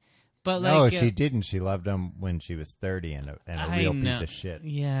 13. But No, like, she didn't. She loved him when she was 30 and a I real know. piece of shit.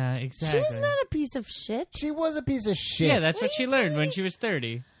 Yeah, She exactly. was not a piece of shit. She was a piece of shit. Yeah, that's what she learned when she was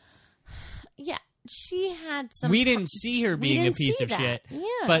 30. Yeah, she had some. We didn't see her we being a didn't piece see of that. shit. Yeah.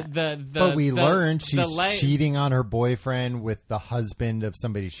 But But we the- learned the she's light- cheating on her boyfriend with the husband of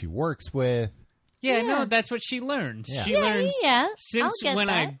somebody she works with. Yeah, Yeah. no, that's what she learned. Yeah. She Yeah, learns yeah. since I'll get when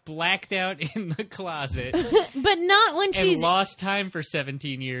I that. blacked out in the closet But not when and she's. lost time for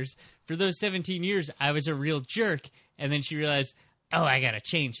 17 years. For those 17 years, I was a real jerk. And then she realized, oh, I got to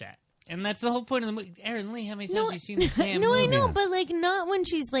change that. And that's the whole point of the movie. Aaron Lee, how many times have you seen the damn no, movie? I know, but like not when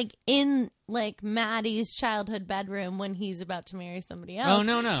she's like in like Maddie's childhood bedroom when he's about to marry somebody else. Oh,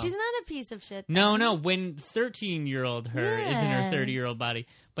 no. She's not a piece of shit. No, then. no, when 13-year-old her is in her Yeah. 30-year-old body.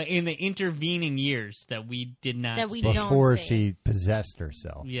 But in the intervening years that we did not That we see. don't Before see. she possessed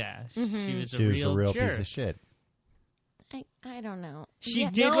herself. Yeah, Mm-hmm. she was She was a real jerk. piece of shit. I don't know. She Yeah.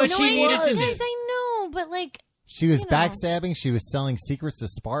 did no, what no, she I needed know, to do. guys, I know, but like She was You know. backstabbing. She was selling secrets to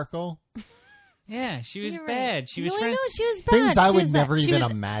Sparkle. Yeah, she was you're bad. right. She was no, I friends. know she was bad. Things I She would was bad. never She even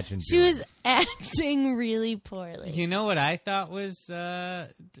was- imagine She doing. was acting really poorly. You know what I thought was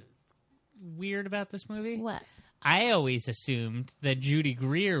weird about this movie? What? I always assumed that Judy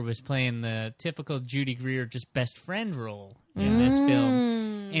Greer was playing the typical Judy Greer just best friend role in this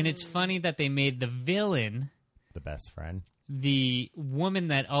film. And it's funny that they made the villain the best friend. the woman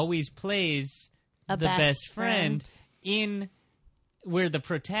that always plays A the best best friend. friend in where the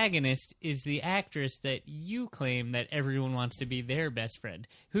protagonist is the actress that you claim that everyone wants to be their best friend.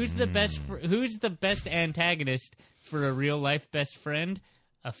 Who's the who's the best antagonist for a real life best friend?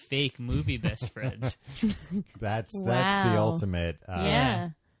 A fake movie best friend. That's the Wow. ultimate Yeah.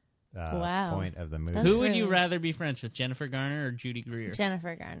 Wow. point of the movie. That's Who would you really- rather be friends with, Jennifer Garner or Judy Greer?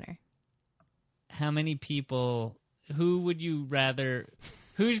 Jennifer Garner. How many people? Who would you rather?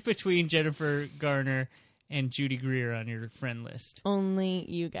 Who's between Jennifer Garner and Judy Greer on your friend list? Only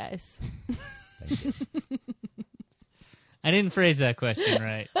you guys. Thank you. I didn't phrase that question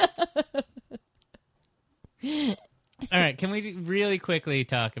right. All right, can we really quickly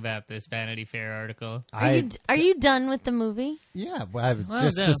talk about this Vanity Fair article? Are you done with the movie? Yeah, well, I've Well,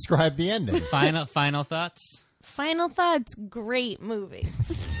 just no. described the ending. Final thoughts? Final thoughts. Great movie.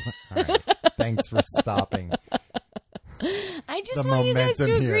 All right. Thanks for stopping. I just The want you guys to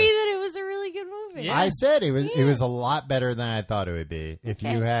momentum agree here. that it was a really good movie. Yeah. I said it was a lot better than I thought it would be. If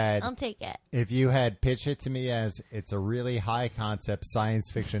Okay, you had I'll take it. if you had pitched it to me as it's a really high concept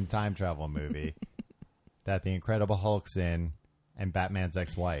science fiction time travel movie that the Incredible Hulk's in and Batman's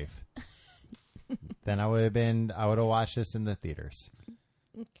ex-wife, then I would have watched this in the theaters.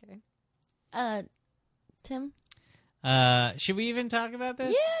 Okay. Tim? Should we even talk about this?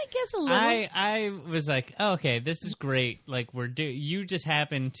 Yeah, I guess a little. I was like, oh, okay, this is great. Like you just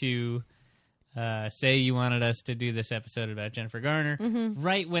happened to say you wanted us to do this episode about Jennifer Garner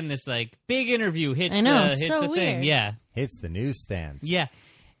right when this like big interview hits the weird. thing. Yeah, Hits the newsstands. yeah.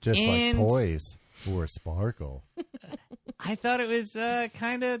 Just And- like poise or sparkle. I thought it was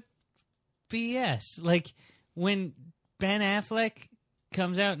kind of BS. Like when Ben Affleck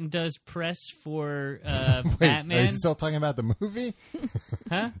comes out and does press for Wait, Batman. are you still talking about the movie?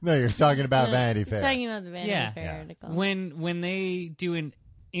 Huh? No, you're talking about Vanity He's Fair. talking about the Vanity Yeah. Fair Yeah. article. When they do an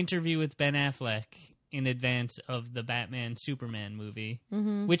interview with Ben Affleck in advance of the Batman Superman movie,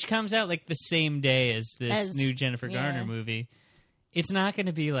 which comes out like the same day as this new Jennifer Garner movie, it's not going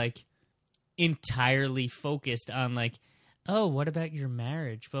to be like entirely focused on like, oh, what about your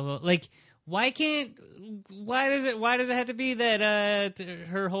marriage? Blah, blah. Like, why does it have to be that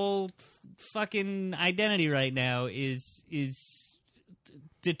her whole fucking identity right now is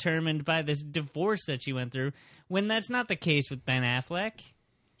determined by this divorce that she went through, when that's not the case with Ben Affleck?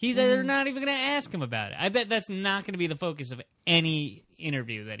 They're not even going to ask him about it. I bet that's not going to be the focus of any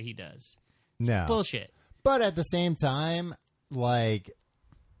interview that he does. No. Bullshit. But at the same time, like,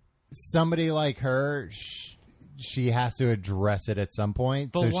 somebody like her, she has to address it at some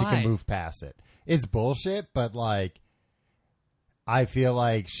point But so she why? can move past it. It's bullshit, but, like, I feel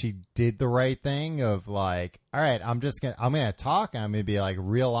like she did the right thing of, like, all right, I'm going to talk, and I'm going to be, like,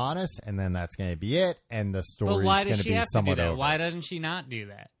 real honest, and then that's going to be it, and the But story's why going does to she be have to do somewhat that? over. Why doesn't she not do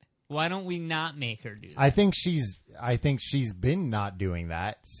that? Why don't we not make her do that? I think she's been not doing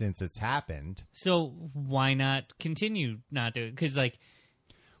that since it's happened. So why not continue not doing? Because like,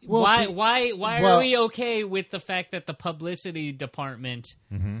 Well, why well- are we okay with the fact that the publicity department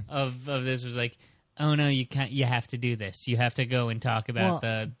Mm-hmm. of this was like, oh no, you can't. You have to do this. You have to go and talk about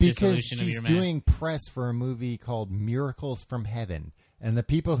the because dissolution of she's your marriage. doing press for a movie called Miracles from Heaven, and the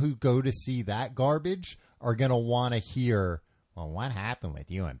people who go to see that garbage are going to want to hear, well, what happened with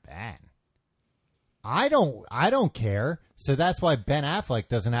you and Ben? I don't care. So that's why Ben Affleck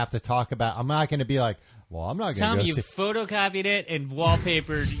doesn't have to talk about. I'm not going to be like, well, I'm not going Tom, to go you see. photocopied it and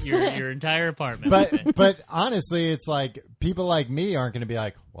wallpapered your entire apartment. with it. But honestly, it's like people like me aren't going to be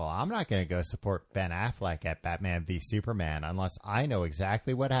like, well, I'm not going to go support Ben Affleck at Batman v Superman unless I know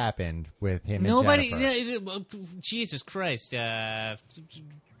exactly what happened with him Nobody. and Jennifer. Well, Jesus Christ!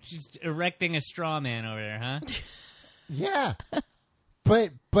 She's erecting a straw man over there, huh? Yeah.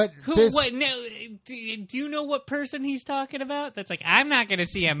 But Who? this, What? No. Do you know what person he's talking about? That's like, I'm not going to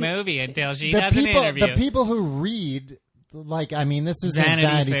see a movie until she does an interview. the people who read, like, I mean, this was in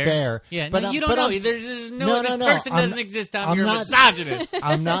Vanity Fair. Yeah, but no, you but don't know. I'm- There's no, this no. person I'm- doesn't exist. I'm You're a not- misogynist.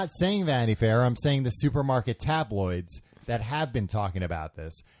 I'm not saying Vanity Fair. I'm saying the supermarket tabloids that have been talking about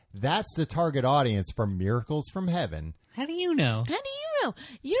this. That's the target audience for Miracles from Heaven. How do you know? How do you know?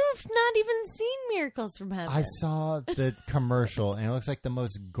 You've not even seen Miracles from Heaven. I saw the commercial, and it looks like the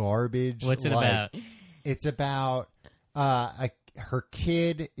most garbage. What's it like, about? It's about her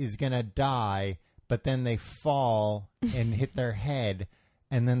kid is going to die, but then they fall and hit their head,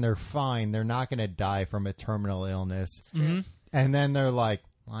 and then they're fine. They're not going to die from a terminal illness. Mm-hmm. And then they're like,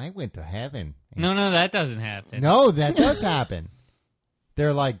 well, I went to heaven. No, that doesn't happen. No, that does happen.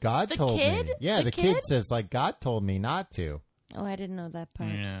 They're like, God The told kid? me. Yeah, The the kid kid? says, like, God told me not to. Oh, I didn't know that part.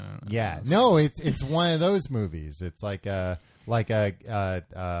 No. Yeah, no, it's one of those movies. It's like what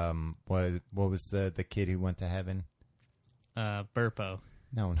was the kid who went to heaven? Burpo.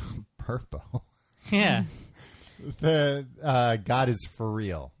 No, Purpo. Yeah, The God is for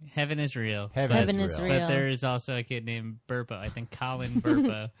real. heaven is real. Heaven is real. real. But there is also a kid named Burpo. I think Colin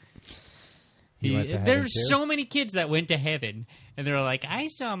Burpo. He went to heaven There's too? so many kids that went to heaven, and they're like, "I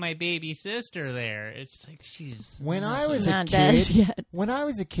saw my baby sister there." It's like she's When I was a Not dead kid, yet.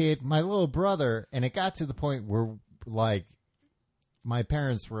 my little brother, and it got to the point where, like, my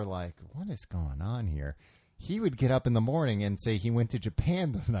parents were like, "What is going on here?" He would get up in the morning and say he went to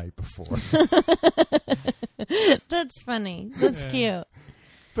Japan the night before. That's funny. That's cute.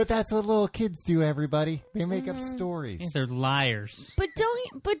 But that's what little kids do, everybody. They make up stories. they're liars. But don't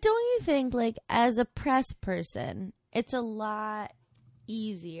you think, like, as a press person, it's a lot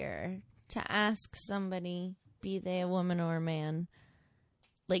easier to ask somebody, be they a woman or a man,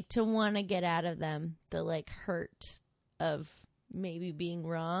 like, to want to get out of them the, like, hurt of maybe being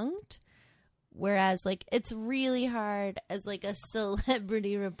wronged? Whereas, like, it's really hard as, like, a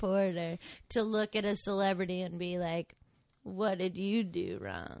celebrity reporter to look at a celebrity and be like, what did you do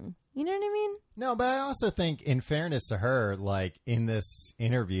wrong? You know what I mean? No, but I also think, in fairness to her, like, in this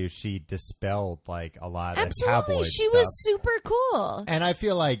interview, she dispelled, like, a lot of the tabloid She stuff. was super cool. And I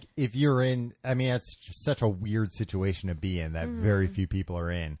feel like if you're in, I mean, it's just such a weird situation to be in that very few people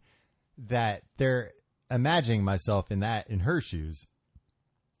are in, that they're imagining myself in her shoes.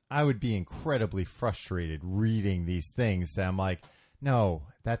 I would be incredibly frustrated reading these things that I'm like, no,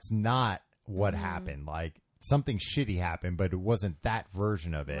 that's not what happened. Like, something shitty happened, but it wasn't that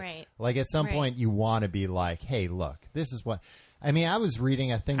version of it. Right. Like, at some point, you want to be like, hey, look, this is what... I mean, I was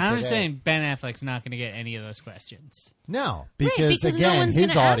reading a thing I'm today. just saying Ben Affleck's not going to get any of those questions. No, Right, because no again, one's his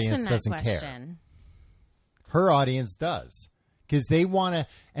gonna ask audience him that doesn't care. question. Her audience does. Because they want to...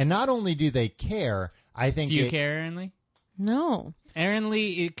 And not only do they care, I think... Do you care, Aaron Lee? No. Aaron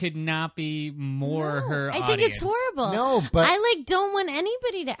Lee, it could not be more her I audience. think it's horrible. No, but... I don't want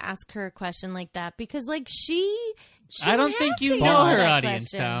anybody to ask her a question like that because she I don't have think to you answer know her that audience,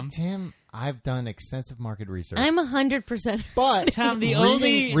 question. Tom. Tim, I've done extensive market research. I'm 100%. But Tom, the reading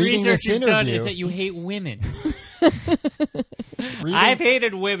only this research you've done interview- is that you hate women. reading- I've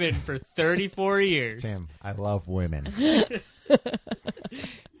hated women for 34 years. Tim, I love women.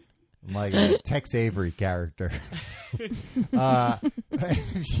 I'm like a Tex Avery character.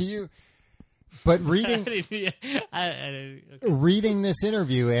 But reading reading this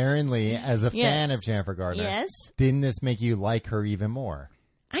interview, Aaron Lee, as a fan Yes. of Jennifer Gardner, Yes. didn't this make you like her even more?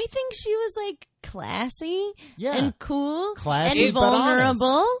 I think she was like classy Yeah. and cool Classy, and but honest.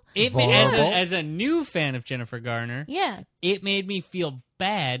 vulnerable. Vulnerable. As a new fan of Jennifer Garner, Yeah. it made me feel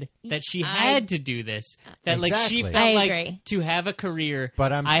bad that she had to do this. That like she Exactly. felt I like agree. to have a career,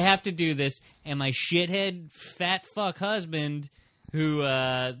 But I have to do this, and my shithead fat fuck husband, who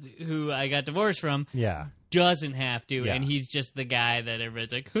I got divorced from, Yeah. doesn't have to, Yeah. and he's just the guy that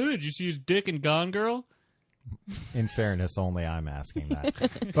everybody's like, "Hey, did you see his dick in Gone Girl?" In fairness, only I'm asking that.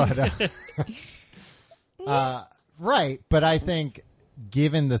 But right. But I think,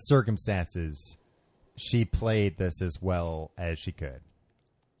 given the circumstances, she played this as well as she could.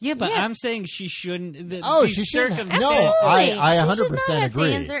 Yeah, but Yeah. I'm saying she shouldn't. She shouldn't have. No, Absolutely. I She should not 100% have agree.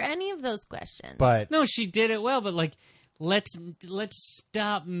 to answer any of those questions. But No, she did it well, but like, let's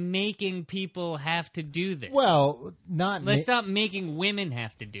stop making people have to do this. well, not. Let's stop making women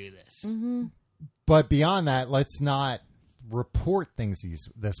have to do this. Mm-hmm. But beyond that, let's not report things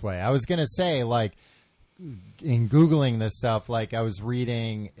this way. I was going to say, like, in Googling this stuff, like, I was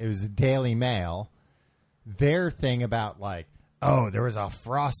reading, it was the Daily Mail, their thing about, like, oh, there was a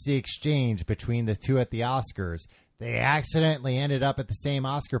frosty exchange between the two at the Oscars. They accidentally ended up at the same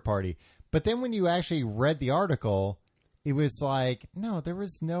Oscar party. But then when you actually read the article, it was like, no, there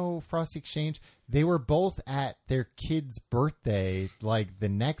was no frosty exchange. They were both at their kid's birthday, like the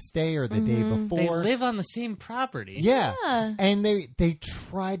next day or the day before. They live on the same property. Yeah. Yeah. And they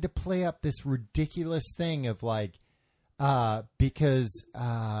tried to play up this ridiculous thing of like, because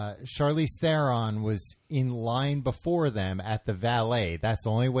Charlize Theron was in line before them at the valet. That's the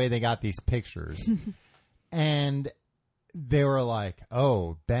only way they got these pictures. And they were like,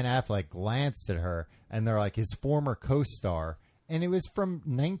 oh, Ben Affleck glanced at her. And they're like, his former co-star. And it was from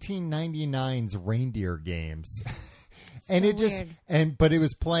 1999's Reindeer Games. And it just, weird. but it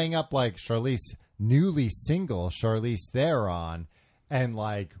was playing up like Charlize, newly single Charlize Theron. And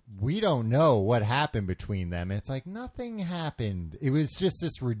like, we don't know what happened between them. It's like, nothing happened. It was just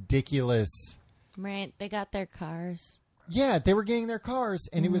this ridiculous. Right. They got their cars. Yeah, they were getting their cars.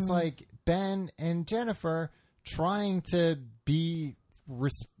 And it was like Ben and Jennifer trying to be,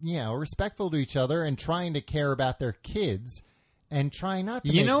 respectful to each other and trying to care about their kids and trying not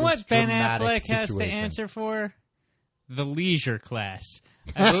to You make know this what Ben dramatic Affleck has to situation. answer for? The Leisure Class.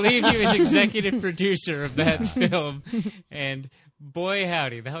 I believe he was executive producer of that film. And boy,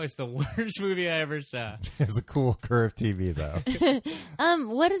 howdy, that was the worst movie I ever saw. It was a cool curve TV, though.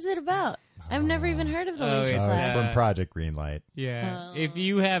 What is it about? I've never even heard of the Leisure Oh, it's Class. from Project Greenlight. Yeah. If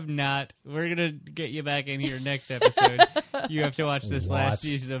you have not, we're going to get you back in here next episode. You have to watch this last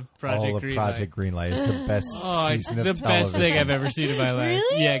season of Project All of Greenlight. Project Greenlight. It's the best Oh, it's season of the television. best thing I've ever seen in my life.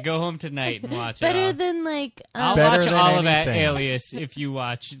 Really? Yeah, go home tonight and watch it. Better all. than like. I'll Better watch than all of that anything. Alias if you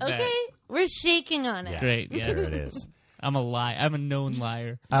watch that. Okay, we're shaking on it. Yeah. Great, yeah. There it is. I'm a lie. I'm a known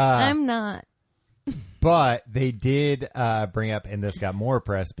liar. I'm not. But they did bring up, and this got more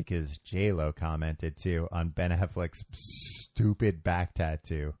press because J-Lo commented too on Ben Affleck's stupid back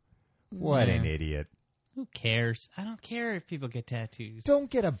tattoo. What an idiot. Who cares? I don't care if people get tattoos. Don't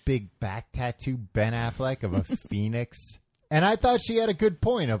get a big back tattoo, Ben Affleck, of a phoenix. And I thought she had a good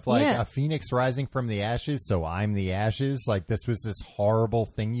point of like Yeah. a phoenix rising from the ashes, so I'm the ashes. Like this was this horrible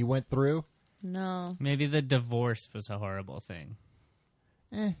thing you went through. No. Maybe the divorce was a horrible thing.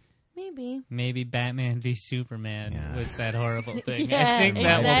 Maybe Batman v Superman was that horrible thing. Yeah, I think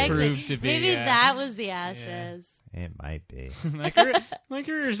that will prove to be. Maybe that was the Ashes. It might be. My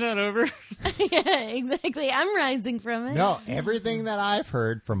career's not over. Yeah, exactly. I'm rising from it. No, everything that I've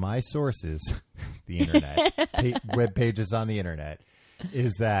heard from my sources, the internet, web pages on the internet,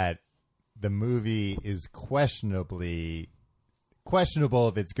 is that the movie is questionable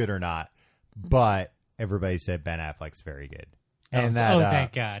if it's good or not, but everybody said Ben Affleck's very good. And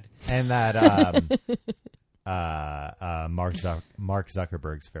thank God. And that Mark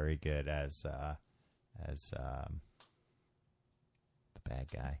Zuckerberg's very good as the bad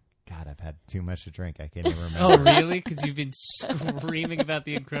guy. God, I've had too much to drink. I can't even remember. Oh, really? Because you've been screaming about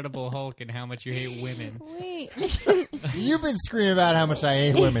the Incredible Hulk and how much you hate women. Wait. You've been screaming about how much I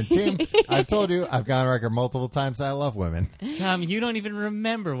hate women. Tim, I've told you, I've gone on record multiple times I love women. Tom, you don't even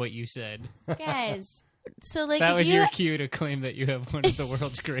remember what you said. Guys, so like that was your cue to claim that you have one of the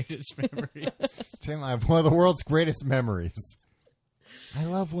world's greatest memories. Tim, I have one of the world's greatest memories. I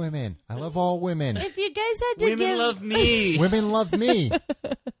love women. I love all women. If you guys had to Women love me. Women love me.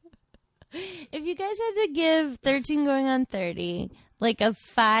 If you guys had to give 13 going on 30 like a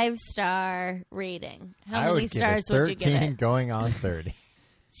 5-star rating, how many stars would you give it? 13 going on 30.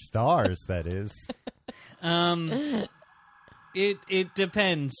 Stars, that is. It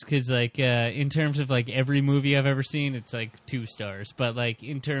depends, because like in terms of like every movie I've ever seen, it's like 2 stars. But like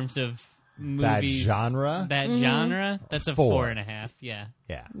in terms of movies, genre, that's a 4.5.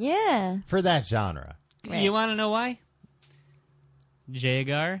 Yeah. For that genre. Right. You want to know why?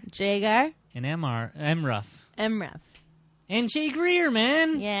 Jagar and Emruff and Jay Greer,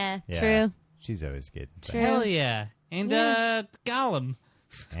 man. Yeah, true. She's always good. True. Hell yeah. And Gollum.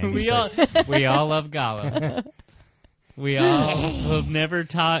 And we all love Gollum. We all will never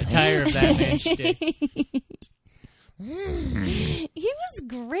tire of that man's shtick. He was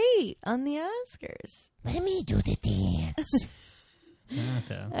great on the Oscars. Let me do the dance.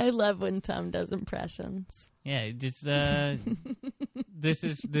 I love when Tom does impressions. Yeah, just this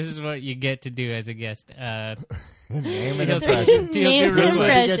is what you get to do as a guest. Name an impression. Name an What you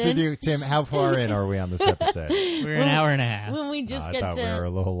impression. get to do, Tim. How far in are we on this episode? We're an hour and a half. When we just I get thought we were a to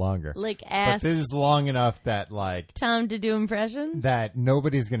little longer. like But ask this is long enough that like Tom to do impressions. that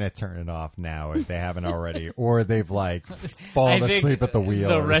nobody's gonna turn it off now if they haven't already, or they've like fallen I think asleep at the wheel.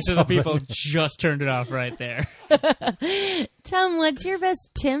 The or rest of the something. people just turned it off right there. Tom, what's your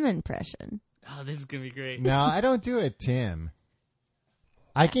best Tim impression? Oh, this is gonna be great. No, I don't do it, Tim.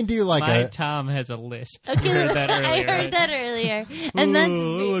 I can do like My Tom has a lisp. Okay, You heard that earlier, I heard right? that earlier, and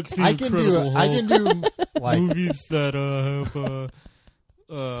that's I can do like movies that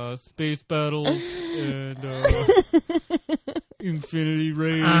have space battles and infinity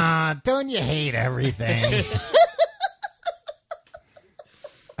rays. don't you hate everything?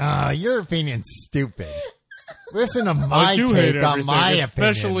 Your opinion's stupid. Listen to my take on my opinion.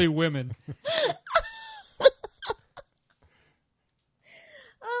 especially women.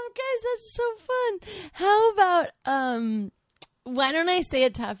 Guys, that's so fun. How about why don't I say a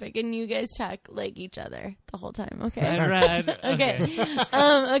topic and you guys talk like each other the whole time? Okay. Okay.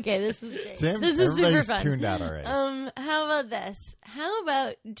 Okay, this is great. Tim, this is super everybody's fun. tuned out already. How about this? How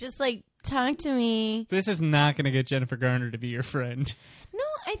about just like talk to me? This is not going to get Jennifer Garner to be your friend. No,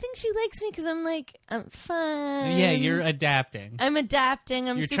 I think she likes me because I'm fun. Yeah, you're adapting. I'm adapting.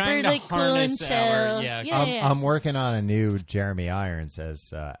 I'm You're super trying to like cool and harness chill. our- I'm working on a new Jeremy Irons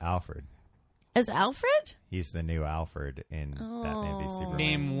as Alfred. As Alfred? He's the new Alfred in Batman v Superman.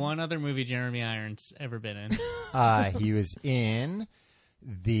 Name one other movie Jeremy Irons ever been in. He was in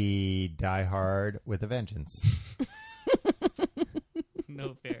the Die Hard with a Vengeance.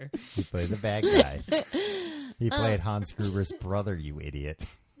 No fair. He played the bad guy. He played Hans Gruber's brother, you idiot.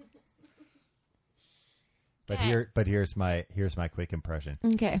 But here's my quick impression.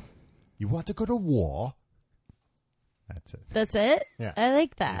 Okay. You want to go to war? That's it. That's it? Yeah. I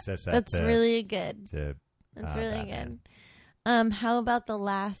like that. He says that That's to- really good. To, That's really Batman. good. How about the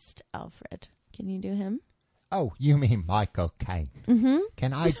last Alfred? Can you do him? Oh, you mean Michael Caine? Mm-hmm.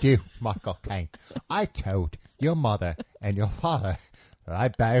 Can I do Michael Caine? I told your mother and your father that I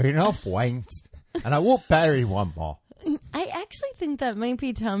buried enough wings, and I won't bury one more. I actually think that might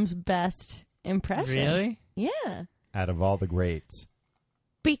be Tom's best impression. Really? Yeah. Out of all the greats.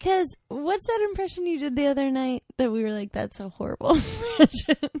 Because what's that impression you did the other night that we were like, that's a horrible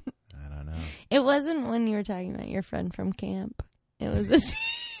impression? I don't know. It wasn't when you were talking about your friend from camp. It was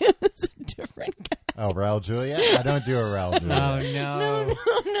a different guy. Oh, Raul Julia? I don't do a Raul Julia. Oh,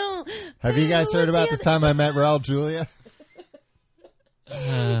 no. No. Have you guys heard about the time I met Raul Julia?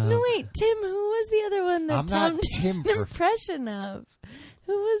 No, wait. Tim, who was the other one that I'm Tom not did Tim an for- impression of?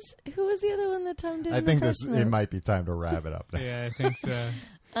 Who was the other one that Tom did? I in think the this freshman? it might be time to wrap it up now. Yeah, I think so.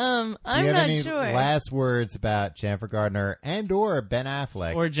 I'm Do you have not any sure. last words about Jennifer Gardner and or Ben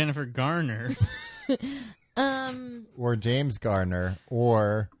Affleck Or Jennifer Garner. or James Gardner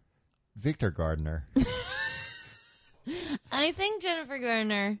or Victor Gardner? I think Jennifer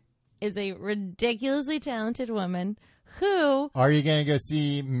Garner is a ridiculously talented woman who Are you going to go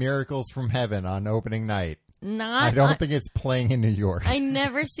see Miracles from Heaven on opening night? not. I don't think it's playing in New York. I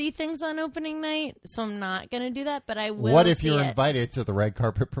never see things on opening night, so I'm not going to do that. But I will. What if see you're it. invited to the red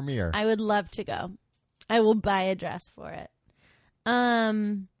carpet premiere? I would love to go. I will buy a dress for it.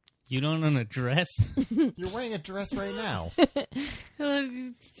 You don't own a dress? You're wearing a dress right now.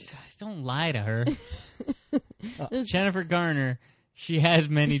 Don't lie to her. Jennifer Garner, she has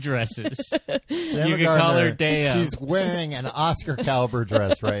many dresses. Jennifer You could call her Deo. She's wearing an Oscar caliber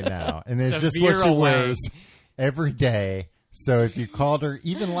dress right now, and it's It's a just what she Vera Wang. wears every day. So if you called her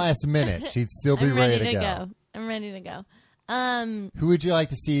even last minute, she'd still be I'm ready to to go. I'm ready to go. Who would you like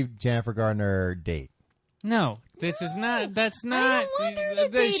to see Jennifer Gardner date? No, this is not. That's I not. don't want her to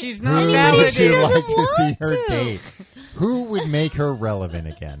date. She's not Who would validated. you doesn't like to see want her to. date? Who would make her relevant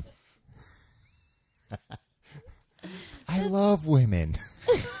again? I love women.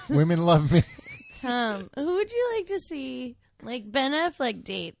 Women love me. Tom, who would you like to see, like Ben Affleck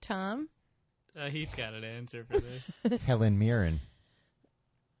date? Tom, He's got an answer for this. Helen Mirren.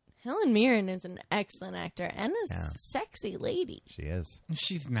 Helen Mirren is an excellent actor and a Yeah. sexy lady. She is.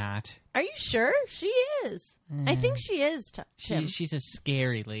 She's not. Are you sure she is? I think she is. Tim. She's a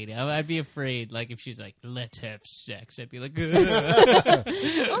scary lady. I'd be afraid. Like if she's like, "Let's have sex," I'd be like,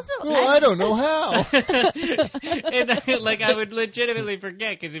 "Ugh." Also, Well, I don't know how. And I would legitimately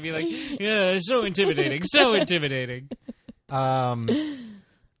forget because it'd be like, "Yeah, so intimidating, so intimidating."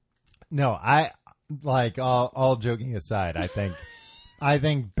 No, I like all joking aside, I think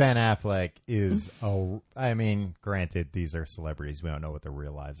Ben Affleck is I mean, granted these are celebrities, we don't know what their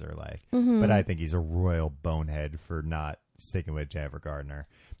real lives are like. But I think he's a royal bonehead for not sticking with Jennifer Gardner,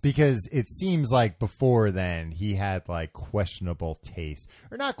 because it seems like before then he had like questionable taste,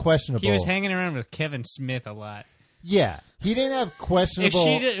 or not questionable. He was hanging around with Kevin Smith a lot. Yeah, he didn't have questionable.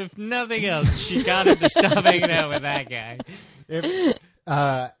 If nothing else, she got him to stop hanging out with that guy.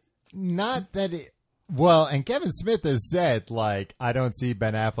 Not that it. Well, and Kevin Smith has said, like, I don't see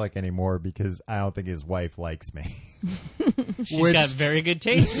Ben Affleck anymore because I don't think his wife likes me. She's got very good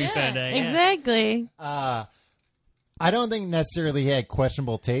taste, we found out. Yeah. exactly. I don't think necessarily he had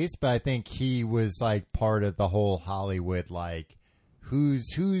questionable taste, but I think he was, like, part of the whole Hollywood, like,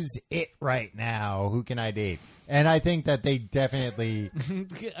 who's it right now? Who can I date? And I think that they definitely...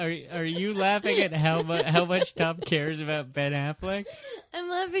 Are you laughing at how much Tom cares about Ben Affleck? I'm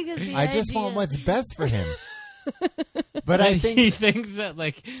laughing at the I just idea. want what's best for him. But I He think... thinks that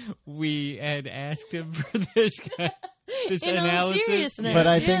like we had asked him for this guy, this In all analysis. seriousness. But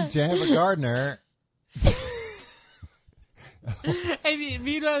I Yeah. think Jennifer Gardner... And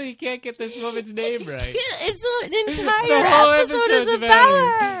meanwhile, he can't get this woman's name right. It's an The entire whole episode is episode's about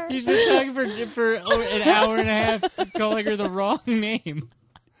her. her. He's been talking for an hour and a half, calling her the wrong name.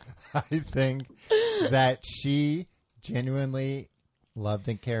 I think that she genuinely loved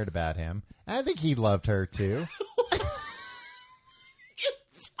and cared about him. I think he loved her too.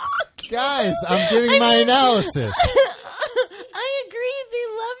 Guys, I'm giving my analysis. I agree. They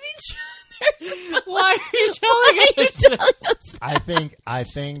love each other. Why are you telling us this? I think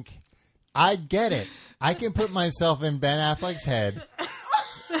I get it. I can put myself in Ben Affleck's head.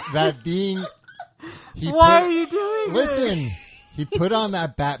 That being Why are you doing this? Listen, he put on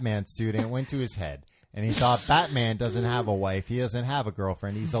that Batman suit and it went to his head. And he thought Batman doesn't have a wife. He doesn't have a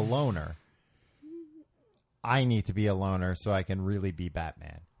girlfriend. He's a loner. I need to be a loner so I can really be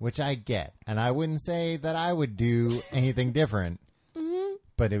Batman, which I get. And I wouldn't say that I would do anything different,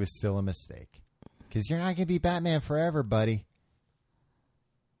 but it was still a mistake. Because you're not going to be Batman forever, buddy.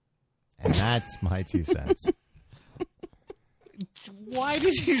 And that's my 2 cents. Why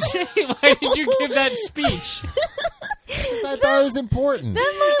did you say? Why did you give that speech? Because I thought it was important.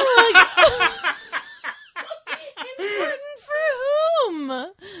 Important for whom?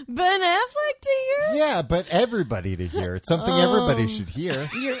 Ben Affleck to hear? Yeah, but everybody to hear. It's something everybody should hear.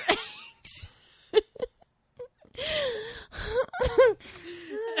 You're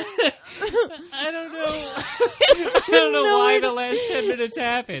I don't know. I don't know why the last 10 minutes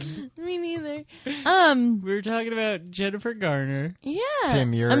happened. Me neither. We were talking about Jennifer Garner. Yeah.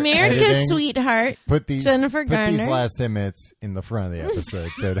 Tim, you're America's editing. sweetheart. Put these Jennifer Put these Garner. last 10 minutes in the front of the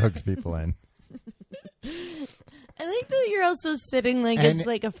episode so it hooks people in. I like that you're also sitting like And- it's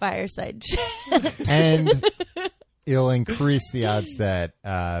like a fireside chat. And it'll increase the odds that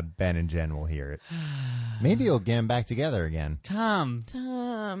Ben and Jen will hear it. Maybe you'll get them back together again. Tom,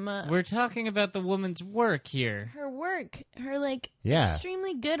 Tom. we're talking about the woman's work here. Her work. Her, like, Yeah.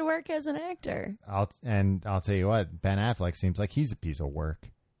 extremely good work as an actor. I'll tell you what, Ben Affleck seems like he's a piece of work.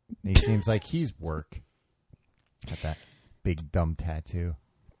 He seems like he's work. Got that big dumb tattoo.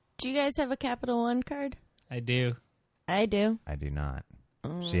 Do you guys have a Capital One card? I do. I do. I do not.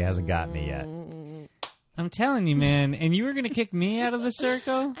 She hasn't got me yet. I'm telling you, man. And you were going to kick me out of the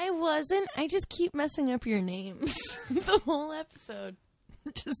circle? I wasn't. I just keep messing up your names. The whole episode.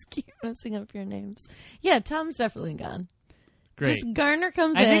 Just keep messing up your names. Yeah, Tom's definitely gone. Great. Just Garner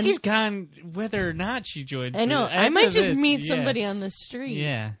comes in. I think he's gone whether or not she joins. I know. me. I might After just this, meet yeah. somebody on the street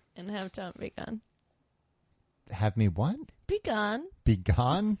Yeah. and have Tom be gone. Have me what? Be gone. Be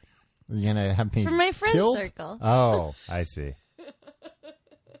gone? You're going to have me From my friend killed? circle. Oh, I see.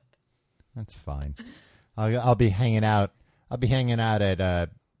 That's fine. I'll be hanging out. I'll be hanging out at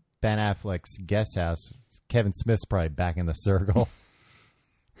Ben Affleck's guest house. Kevin Smith's probably back in the circle.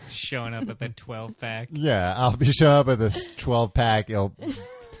 Showing up at the 12-pack. Yeah, I'll be showing up with this 12-pack.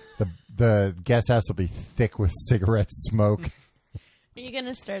 The guest house will be thick with cigarette smoke. Are you going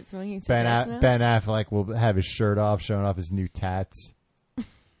to start smoking Ben cigarettes now? Ben Affleck will have his shirt off, showing off his new tats.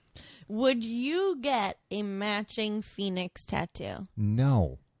 Would you get a matching Phoenix tattoo?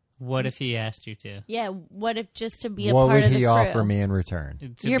 No. What if he asked you to? Yeah, what if just to be a What part would of the he crew? offer me in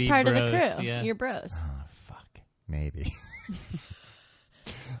return? To You're be part of the bros, crew. Yeah. You're bros. Oh, fuck. Maybe.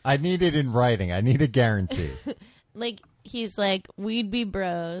 I need it in writing. I need a guarantee. Like, he's like, we'd be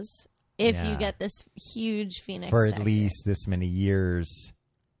bros if Yeah. you get this huge Phoenix For at tattoo. least this many years,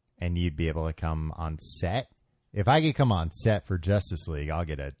 and you'd be able to come on set. If I could come on set for Justice League, I'll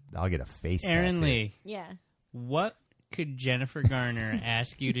get a face Aaron tattoo. Lee, Yeah. what could Jennifer Garner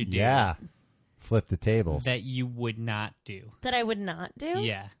ask you to do Yeah. Flip the tables. that you would not do? That I would not do?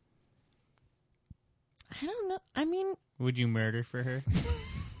 Yeah. I don't know. I mean, Would you murder for her?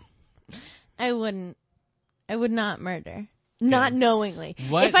 I wouldn't. I would not murder. Not knowingly.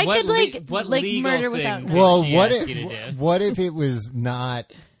 What- if I what could, le- like, what like legal murder thing without would knowing. Well, she what ask if you to do? what if it was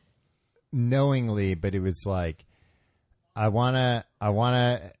not knowingly, but it was like I wanna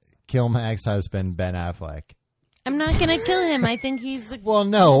kill my ex-husband Ben Affleck. I'm not going to kill him. I think he's a, Well,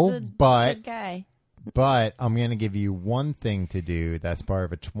 no, he's a but good guy. But I'm going to give you one thing to do that's part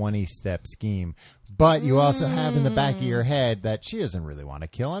of a 20-step scheme. But you also have in the back of your head that she doesn't really want to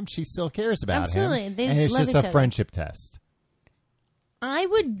kill him. She still cares about Absolutely. him. They and it's love just each a other. friendship test. I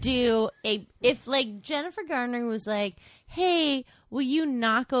would do if like Jennifer Garner was like, "Hey, will you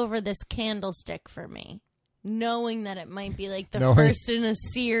knock over this candlestick for me?" Knowing that it might be like the Knowing- first in a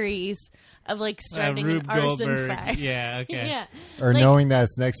series of like starting Rube an arson Goldberg. fire. Yeah, okay. Yeah. Or Like- knowing that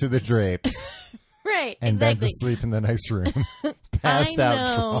it's next to the drapes Right. and Ben's exactly. asleep in the next room. I Passed out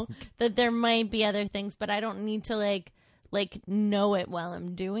know drunk. that there might be other things, but I don't need to like know it while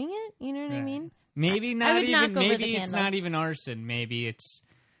I'm doing it. You know what I Right. mean? Maybe I not would knock even. over Maybe the it's candle. not even arson. Maybe it's,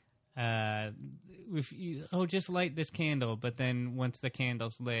 if you, just light this candle. But then once the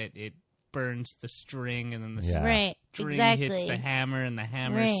candle's lit, it burns the string, and then the Yeah. Right. string Exactly. hits the hammer, and the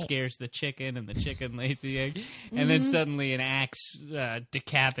hammer Right. scares the chicken, and the chicken lays the egg, and then suddenly an axe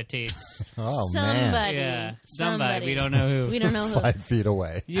decapitates. Oh, Somebody. man. Yeah, Somebody. We don't know who. We don't know who. 5 feet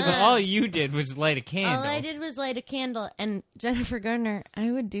away. Yeah, but all you did was light a candle. All I did was light a candle, and Jennifer Garner,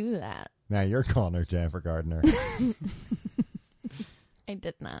 I would do that. Now you're calling her Jennifer Gardner. I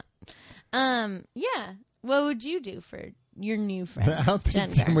did not. Yeah. What would you do for your new friend? I don't Jen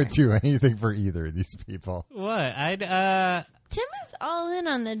think Tim Garner? would do anything for either of these people. What? Tim is all in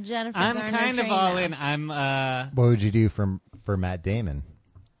on the Jennifer I'm Garner kind of train all now. in. I'm What would you do for Matt Damon?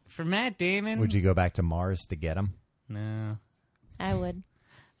 for Matt Damon. Would you go back to Mars to get him? No. I would.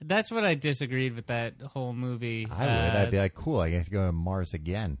 That's what I disagreed with that whole movie. I would. I'd be like, cool, I get to go to Mars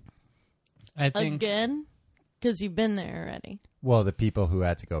again. I think Again? Because you've been there already. Well, the people who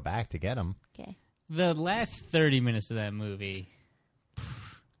had to go back to get him. Okay. the last 30 minutes of that movie.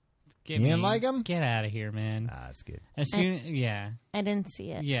 You didn't like 'em? Get out of here, man. Ah, that's good. As soon, yeah, I didn't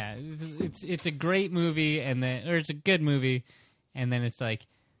see it. yeah, it's a great movie, and then or it's a good movie, and then it's like,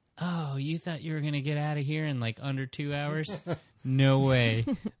 oh, you thought you were gonna get out of here in like under 2 hours? No way.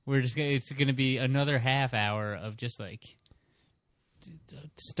 It's gonna be another half hour of just like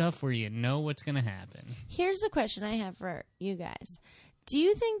stuff where you know what's gonna happen. Here's a question I have for you guys. Do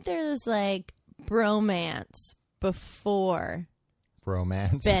you think there's like bromance before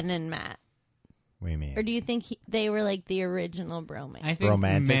Romance. Ben and Matt? What do you mean? Or do you think they were like the original bromance? I think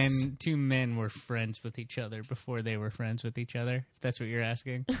Romantics? two men were friends with each other before they were friends with each other, if that's what you're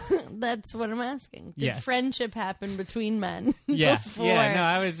asking. That's what I'm asking. Did Yes. friendship happen between men Yeah. before Yeah, no,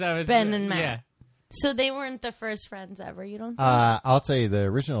 I was Ben and Matt? Yeah. So they weren't the first friends ever, you don't think? I'll tell you the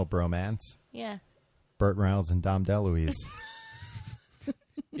original bromance. Yeah. Burt Reynolds and Dom DeLuise.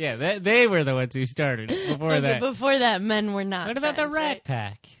 Yeah, they were the ones who started it before Okay, that. before that, men were not What about the friends, Rat right?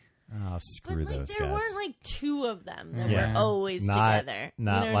 Pack? Oh, But screw like, those there guys. weren't like two of them that Yeah. were always together. You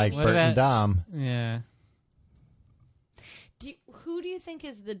Not know what like I What Burt and about- Dom. Yeah. who do you think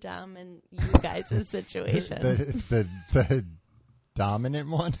is the Dom in you guys' situation? the dominant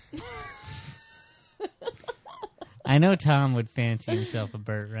one. I know Tom would fancy himself a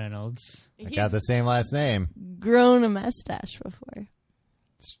Burt Reynolds. I got the same last name. Grown a mustache before.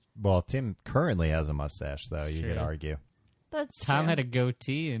 Well, Tim currently has a mustache, though. You true. could argue. That's Tom true. had a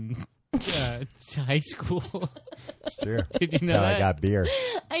goatee in high school. It's true. Did you That's know how that? I got beer.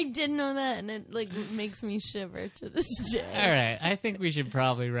 I did know that, and it like makes me shiver to this day. All right, I think we should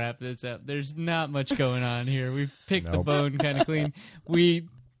probably wrap this up. There's not much going on here. We've picked the Nope. bone kind of clean. We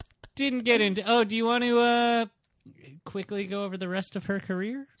didn't get into... Oh, do you want to quickly go over the rest of her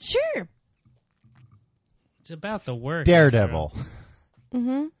career? Sure. It's about the work. Daredevil.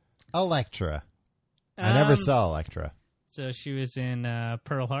 Mm-hmm. Elektra. I never saw Elektra. So she was in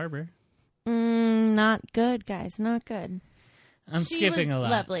Pearl Harbor. Not good, guys. Not good. I'm She skipping was a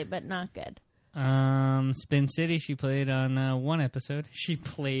lot. lovely, but not good. Spin City, she played on one episode. She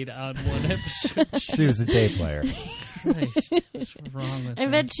played on one episode. She was a day player. Christ, what's wrong with I her?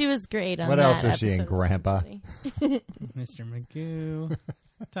 bet she was great on What that else was she in, episode of Grandpa? Spin City. Mr. Magoo.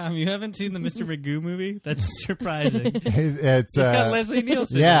 Tom, you haven't seen the Mr. Magoo movie? That's surprising. It's got Leslie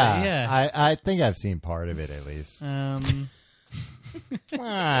Nielsen in Yeah, it, yeah. I think I've seen part of it at least. It's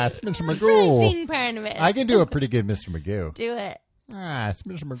It's Mr. I've Magoo. seen part of it. I can do a pretty good Mr. Magoo. do it. It's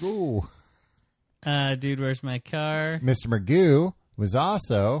Mr. Magoo. Dude, Where's My Car? Mr. Magoo was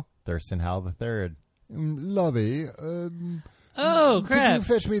also Thurston Howell III. Lovey, Oh, could you crap.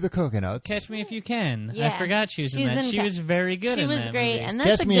 fetch me the coconuts? Catch Me If You Can. I Yeah. forgot she was in She's that. in She Ca- was very good She in was that great, movie. and that's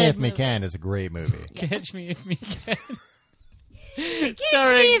Catch a Me good If Me movie. Can is a great movie. Catch Me If Me Can. Catch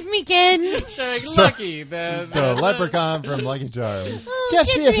Starring- me if me can. Starring Lucky, The leprechaun from Lucky Charms. Oh,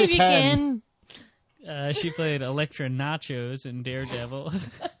 Catch me if you can. She played Electra Nachos in Daredevil.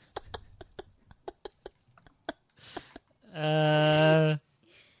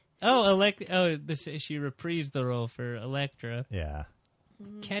 She reprised the role for Electra. Yeah.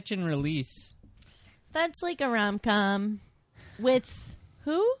 Catch and Release. That's like a rom-com with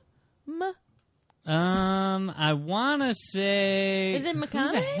who? I want to say... Is it Who the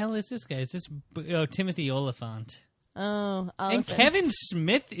McConaughey? hell is this guy? Is this... Timothy Oliphant. Oh, And Oliphant. Kevin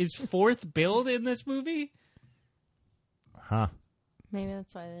Smith is fourth billed in this movie? Huh. Maybe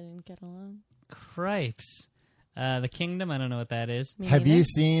that's why they didn't get along. Cripes. The Kingdom, I don't know what that is. Me Have neither. you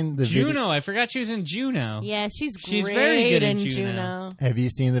seen the video? Juno, I forgot she was in Juno. Yeah, she's great very good in in Juno. Have you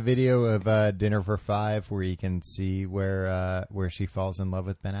seen the video of Dinner for Five where you can see where she falls in love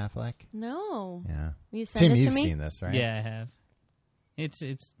with Ben Affleck? No. Yeah. You sent Tim, it to you've me? seen this, right? Yeah, I have. It's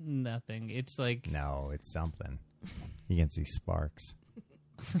nothing. It's like... No, it's something. You can see sparks.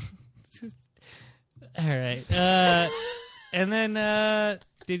 All right. And then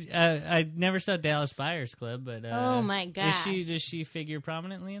I never saw Dallas Buyers Club, but Oh my gosh. does she figure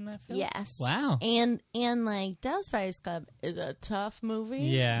prominently in that film? Yes. Wow. And like Dallas Buyers Club is a tough movie.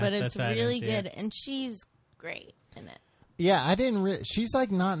 Yeah, But it's that's why I didn't really see good, it. and she's great in it. Yeah, I didn't. She's like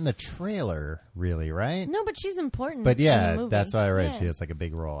not in the trailer, really, right? No, but she's important. But in yeah, the movie. that's why I read Yeah. she has like a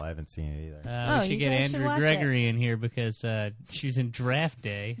big role. I haven't seen it either. Oh, We should you get guys should Andrew watch Gregory in here because she was in Draft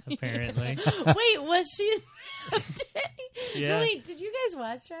Day, apparently. Wait, was she in Draft Day? Yeah. Wait, did you guys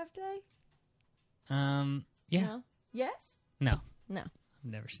watch Draft Day? Yeah. No. Yes? No. No.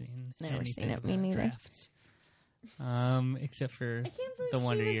 I've never seen Never anything seen it, me about neither. drafts. Except for I can't believe the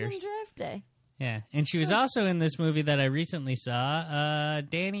Wonder she was Years. in Draft Day. Yeah, and she was also in this movie that I recently saw,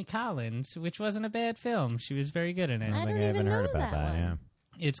 Danny Collins, which wasn't a bad film. She was very good in it. I don't think don't I haven't even heard know about that that. one.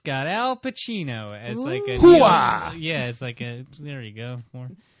 Yeah. It's got Al Pacino as like a Hoo-ah! yeah, it's like a there you go, more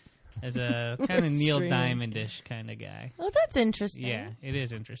as a kind of Neil Screaming. Diamond-ish kind of guy. Oh, that's interesting. Yeah, it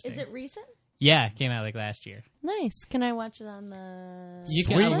is interesting. Is it recent? Yeah, it came out like last year. Nice. Can I watch it on the You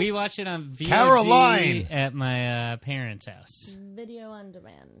Sweet. can. We watched it on VOD Caroline! at my parents' house. video on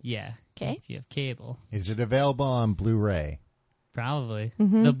demand? Yeah. 'Kay. If you have cable, Is it available on Blu-ray? probably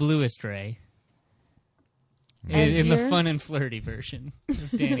Mm-hmm. the bluest ray. As In the your- fun and flirty version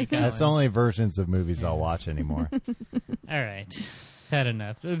of Danny Collins. That's the only versions of movies I'll watch anymore. All right. Had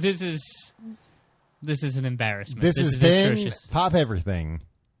enough. This is This is an embarrassment. This has been atrocious. Pop Everything.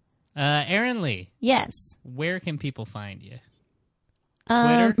 Aaron Lee, Yes. where can people find you?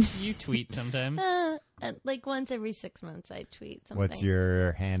 Twitter? Um, You tweet sometimes. like once every 6 months, I tweet something. What's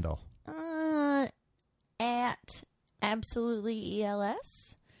your handle? At Absolutely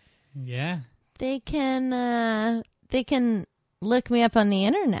ELS. Yeah. They can look me up on the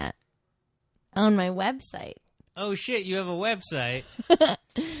internet on my website. Oh, shit, you have a website.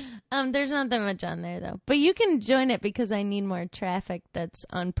 There's not that much on there, though. But you can join it because I need more traffic that's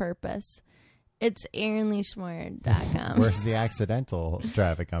on purpose. It's AaronLeeSchmoyer.com. Where's the accidental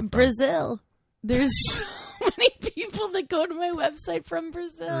traffic come from? Brazil. There's so many people that go to my website from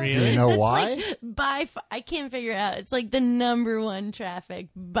Brazil. Really? Do you know That's why? Like I can't figure it out. It's like the number one traffic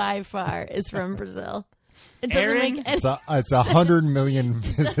by far is from Brazil. It doesn't Aaron? make any It's 100 million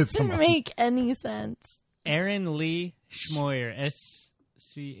visits a doesn't month. make any sense. Aaron Lee Schmoyer.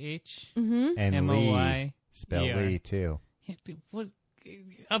 SCH And Lee, MOY. spell ER. Lee too. What?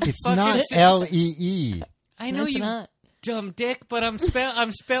 I'm It's fucking not sick. Lee. I know It's you not. dumb dick, but I'm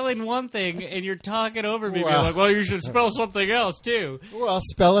spelling one thing and you're talking over me. Well- You're like, well, you should spell something else too. Well,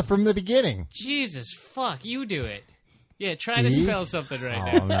 spell it from the beginning. Jesus fuck, you do it. Yeah, try to E? spell something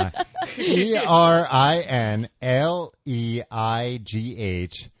right Oh, now. no.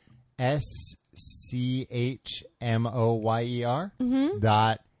 ERINLEIGHSCHMOYER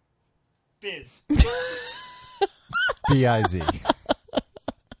dot Biz. BIZ.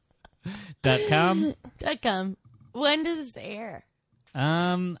 .com. .com. When does this air?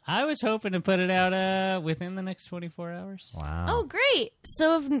 I was hoping to put it out within the next 24 hours. Wow. Oh, great.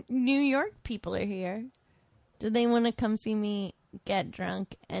 So if New York people are here, do they want to come see me get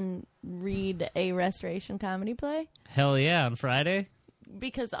drunk and read a restoration comedy play? Hell yeah, on Friday.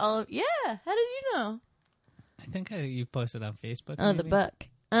 Because how did you know? I think you posted on Facebook. Oh, the maybe? book.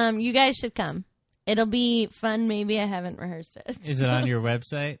 You guys should come. It'll be fun. Maybe I haven't rehearsed it. Is it on your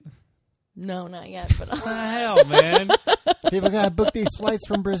website? No, not yet. But What the hell, man? People got to book these flights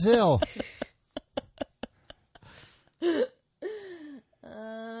from Brazil.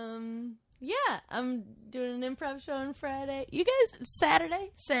 yeah, I'm doing an improv show on Friday. You guys,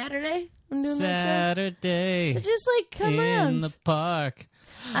 Saturday. I'm doing that Saturday show. So just like come in around. the park.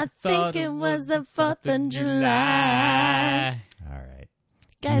 I Thought think it was the 4th of July. All right.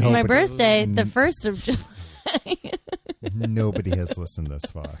 Guys, my Nobody- birthday, the 1st of July. Nobody has listened this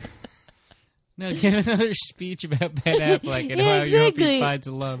far. No, give another speech about Ben Affleck and Yeah, how you hope he exactly. finds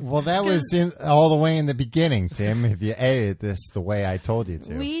love. Well, that was all the way in the beginning, Tim. If you edited this the way I told you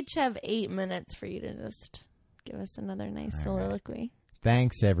to. We each have 8 minutes for you to just give us another nice soliloquy.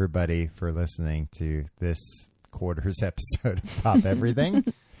 Thanks, everybody, for listening to this quarter's episode of Pop Everything.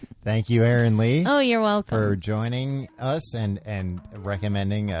 Thank you, Aaron Lee, Oh, you're welcome. for joining us and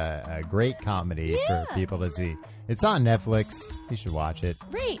recommending a great comedy for people to see. It's on Netflix. You should watch it.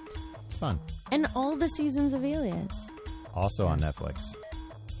 Great. It's fun. And all the seasons of Alias. Also on Netflix.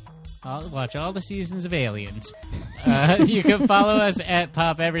 I'll watch all the seasons of Aliens. You can follow us at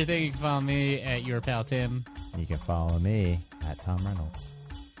Pop Everything. You can follow me at Your Pal Tim. You can follow me at Tom Reynolds.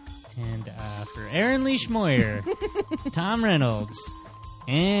 And for Aaron Lee Schmoyer, Tom Reynolds,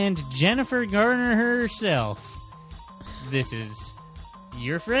 and Jennifer Garner herself, this is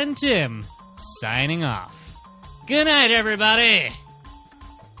your friend Tim signing off. Good night, everybody.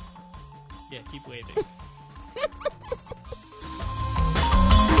 Yeah, keep waving.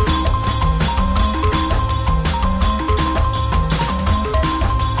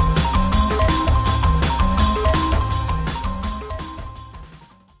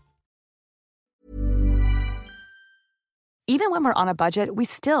 Even when we're on a budget, we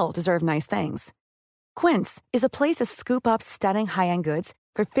still deserve nice things. Quince is a place to scoop up stunning high-end goods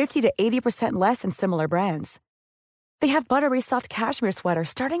for 50 to 80% less than similar brands. They have buttery soft cashmere sweaters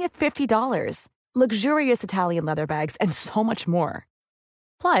starting at $50, luxurious Italian leather bags, and so much more.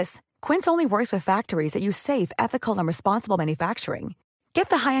 Plus, Quince only works with factories that use safe, ethical, and responsible manufacturing. Get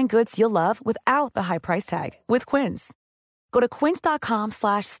the high-end goods you'll love without the high price tag with Quince. Go to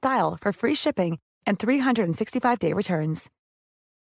quince.com/style for free shipping and 365-day returns.